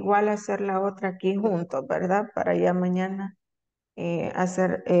podemos igual hacer la otra aquí juntos, ¿verdad? Para ya mañana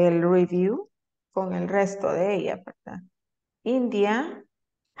hacer el review con el resto de ella, ¿verdad? India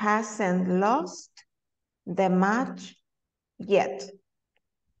hasn't lost the match yet.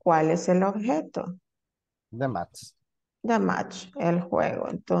 ¿Cuál es el objeto? The match. The match, el juego.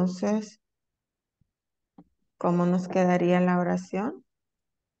 Entonces, ¿cómo nos quedaría la oración?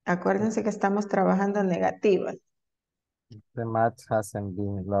 Acuérdense que estamos trabajando negativas. The match hasn't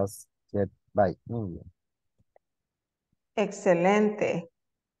been lost yet by India. Excelente.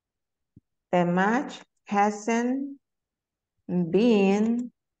 The match hasn't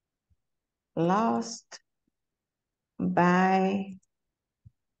been lost by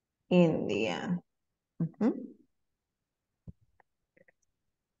India. Ujú.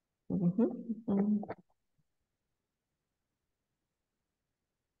 Ujú, ujú.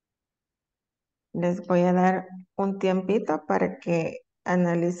 Les voy a dar un tiempito para que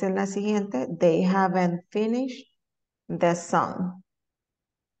analicen la siguiente. They haven't finished the song.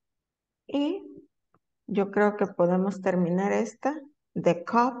 Y yo creo que podemos terminar esta. The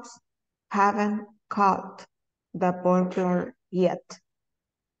cops haven't caught the burglar yet.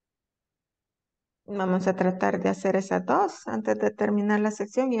 Vamos a tratar de hacer esas dos antes de terminar la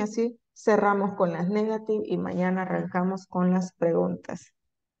sección y así cerramos con las negative y mañana arrancamos con las preguntas.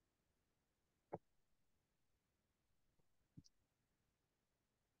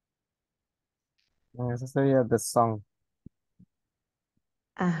 Ese sería the song.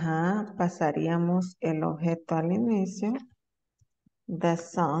 Ajá, pasaríamos el objeto al inicio. The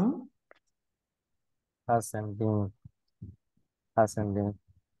song. Hasn't been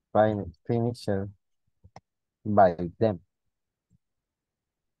finished by them.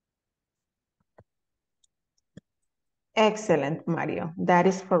 Excellent, Mario. That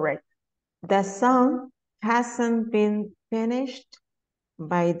is correct. The song hasn't been finished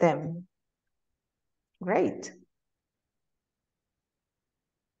by them. Great.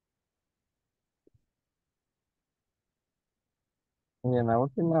 Y en la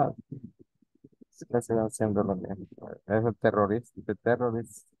última, casi van siendo lo mismo. Es el terrorista. The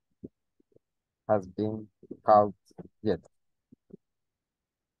terrorist has been caught yet.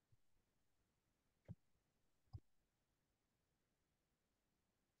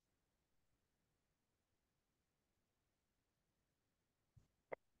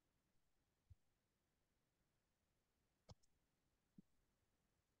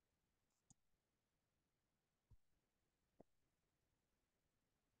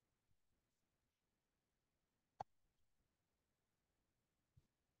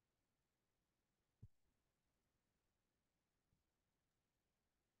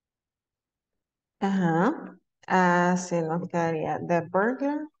 Ajá. Así nos quedaría. The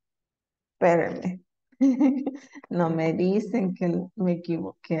burglar. Espérenme. No me dicen que me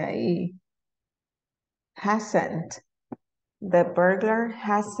equivoqué ahí. Hasn't. The burglar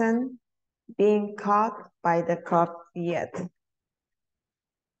hasn't been caught by the cop yet.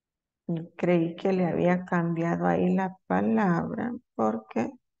 Creí que le había cambiado ahí la palabra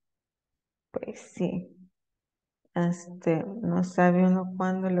porque, pues sí, no sabe uno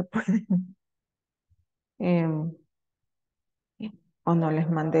cuándo le pueden, em, o no les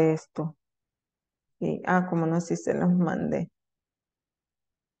mandé esto. Sí, como no, sí se los mandé.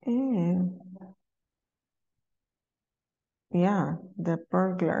 Yeah, the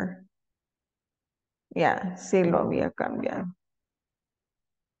burglar. Yeah, sí lo había cambiado.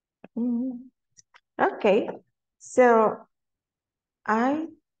 Okay, so I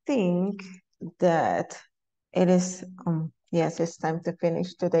think that it is, yes, it's time to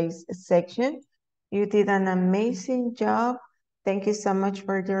finish today's section. You did an amazing job. Thank you so much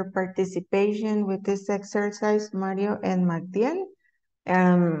for your participation with this exercise, Mario and Magdiel.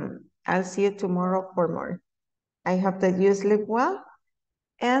 I'll see you tomorrow for more. I hope that you sleep well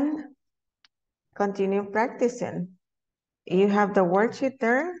and continue practicing. You have the worksheet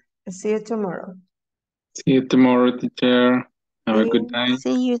there. See you tomorrow. See you tomorrow, teacher. Have a good night.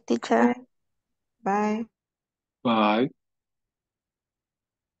 See you, teacher. Bye. Bye.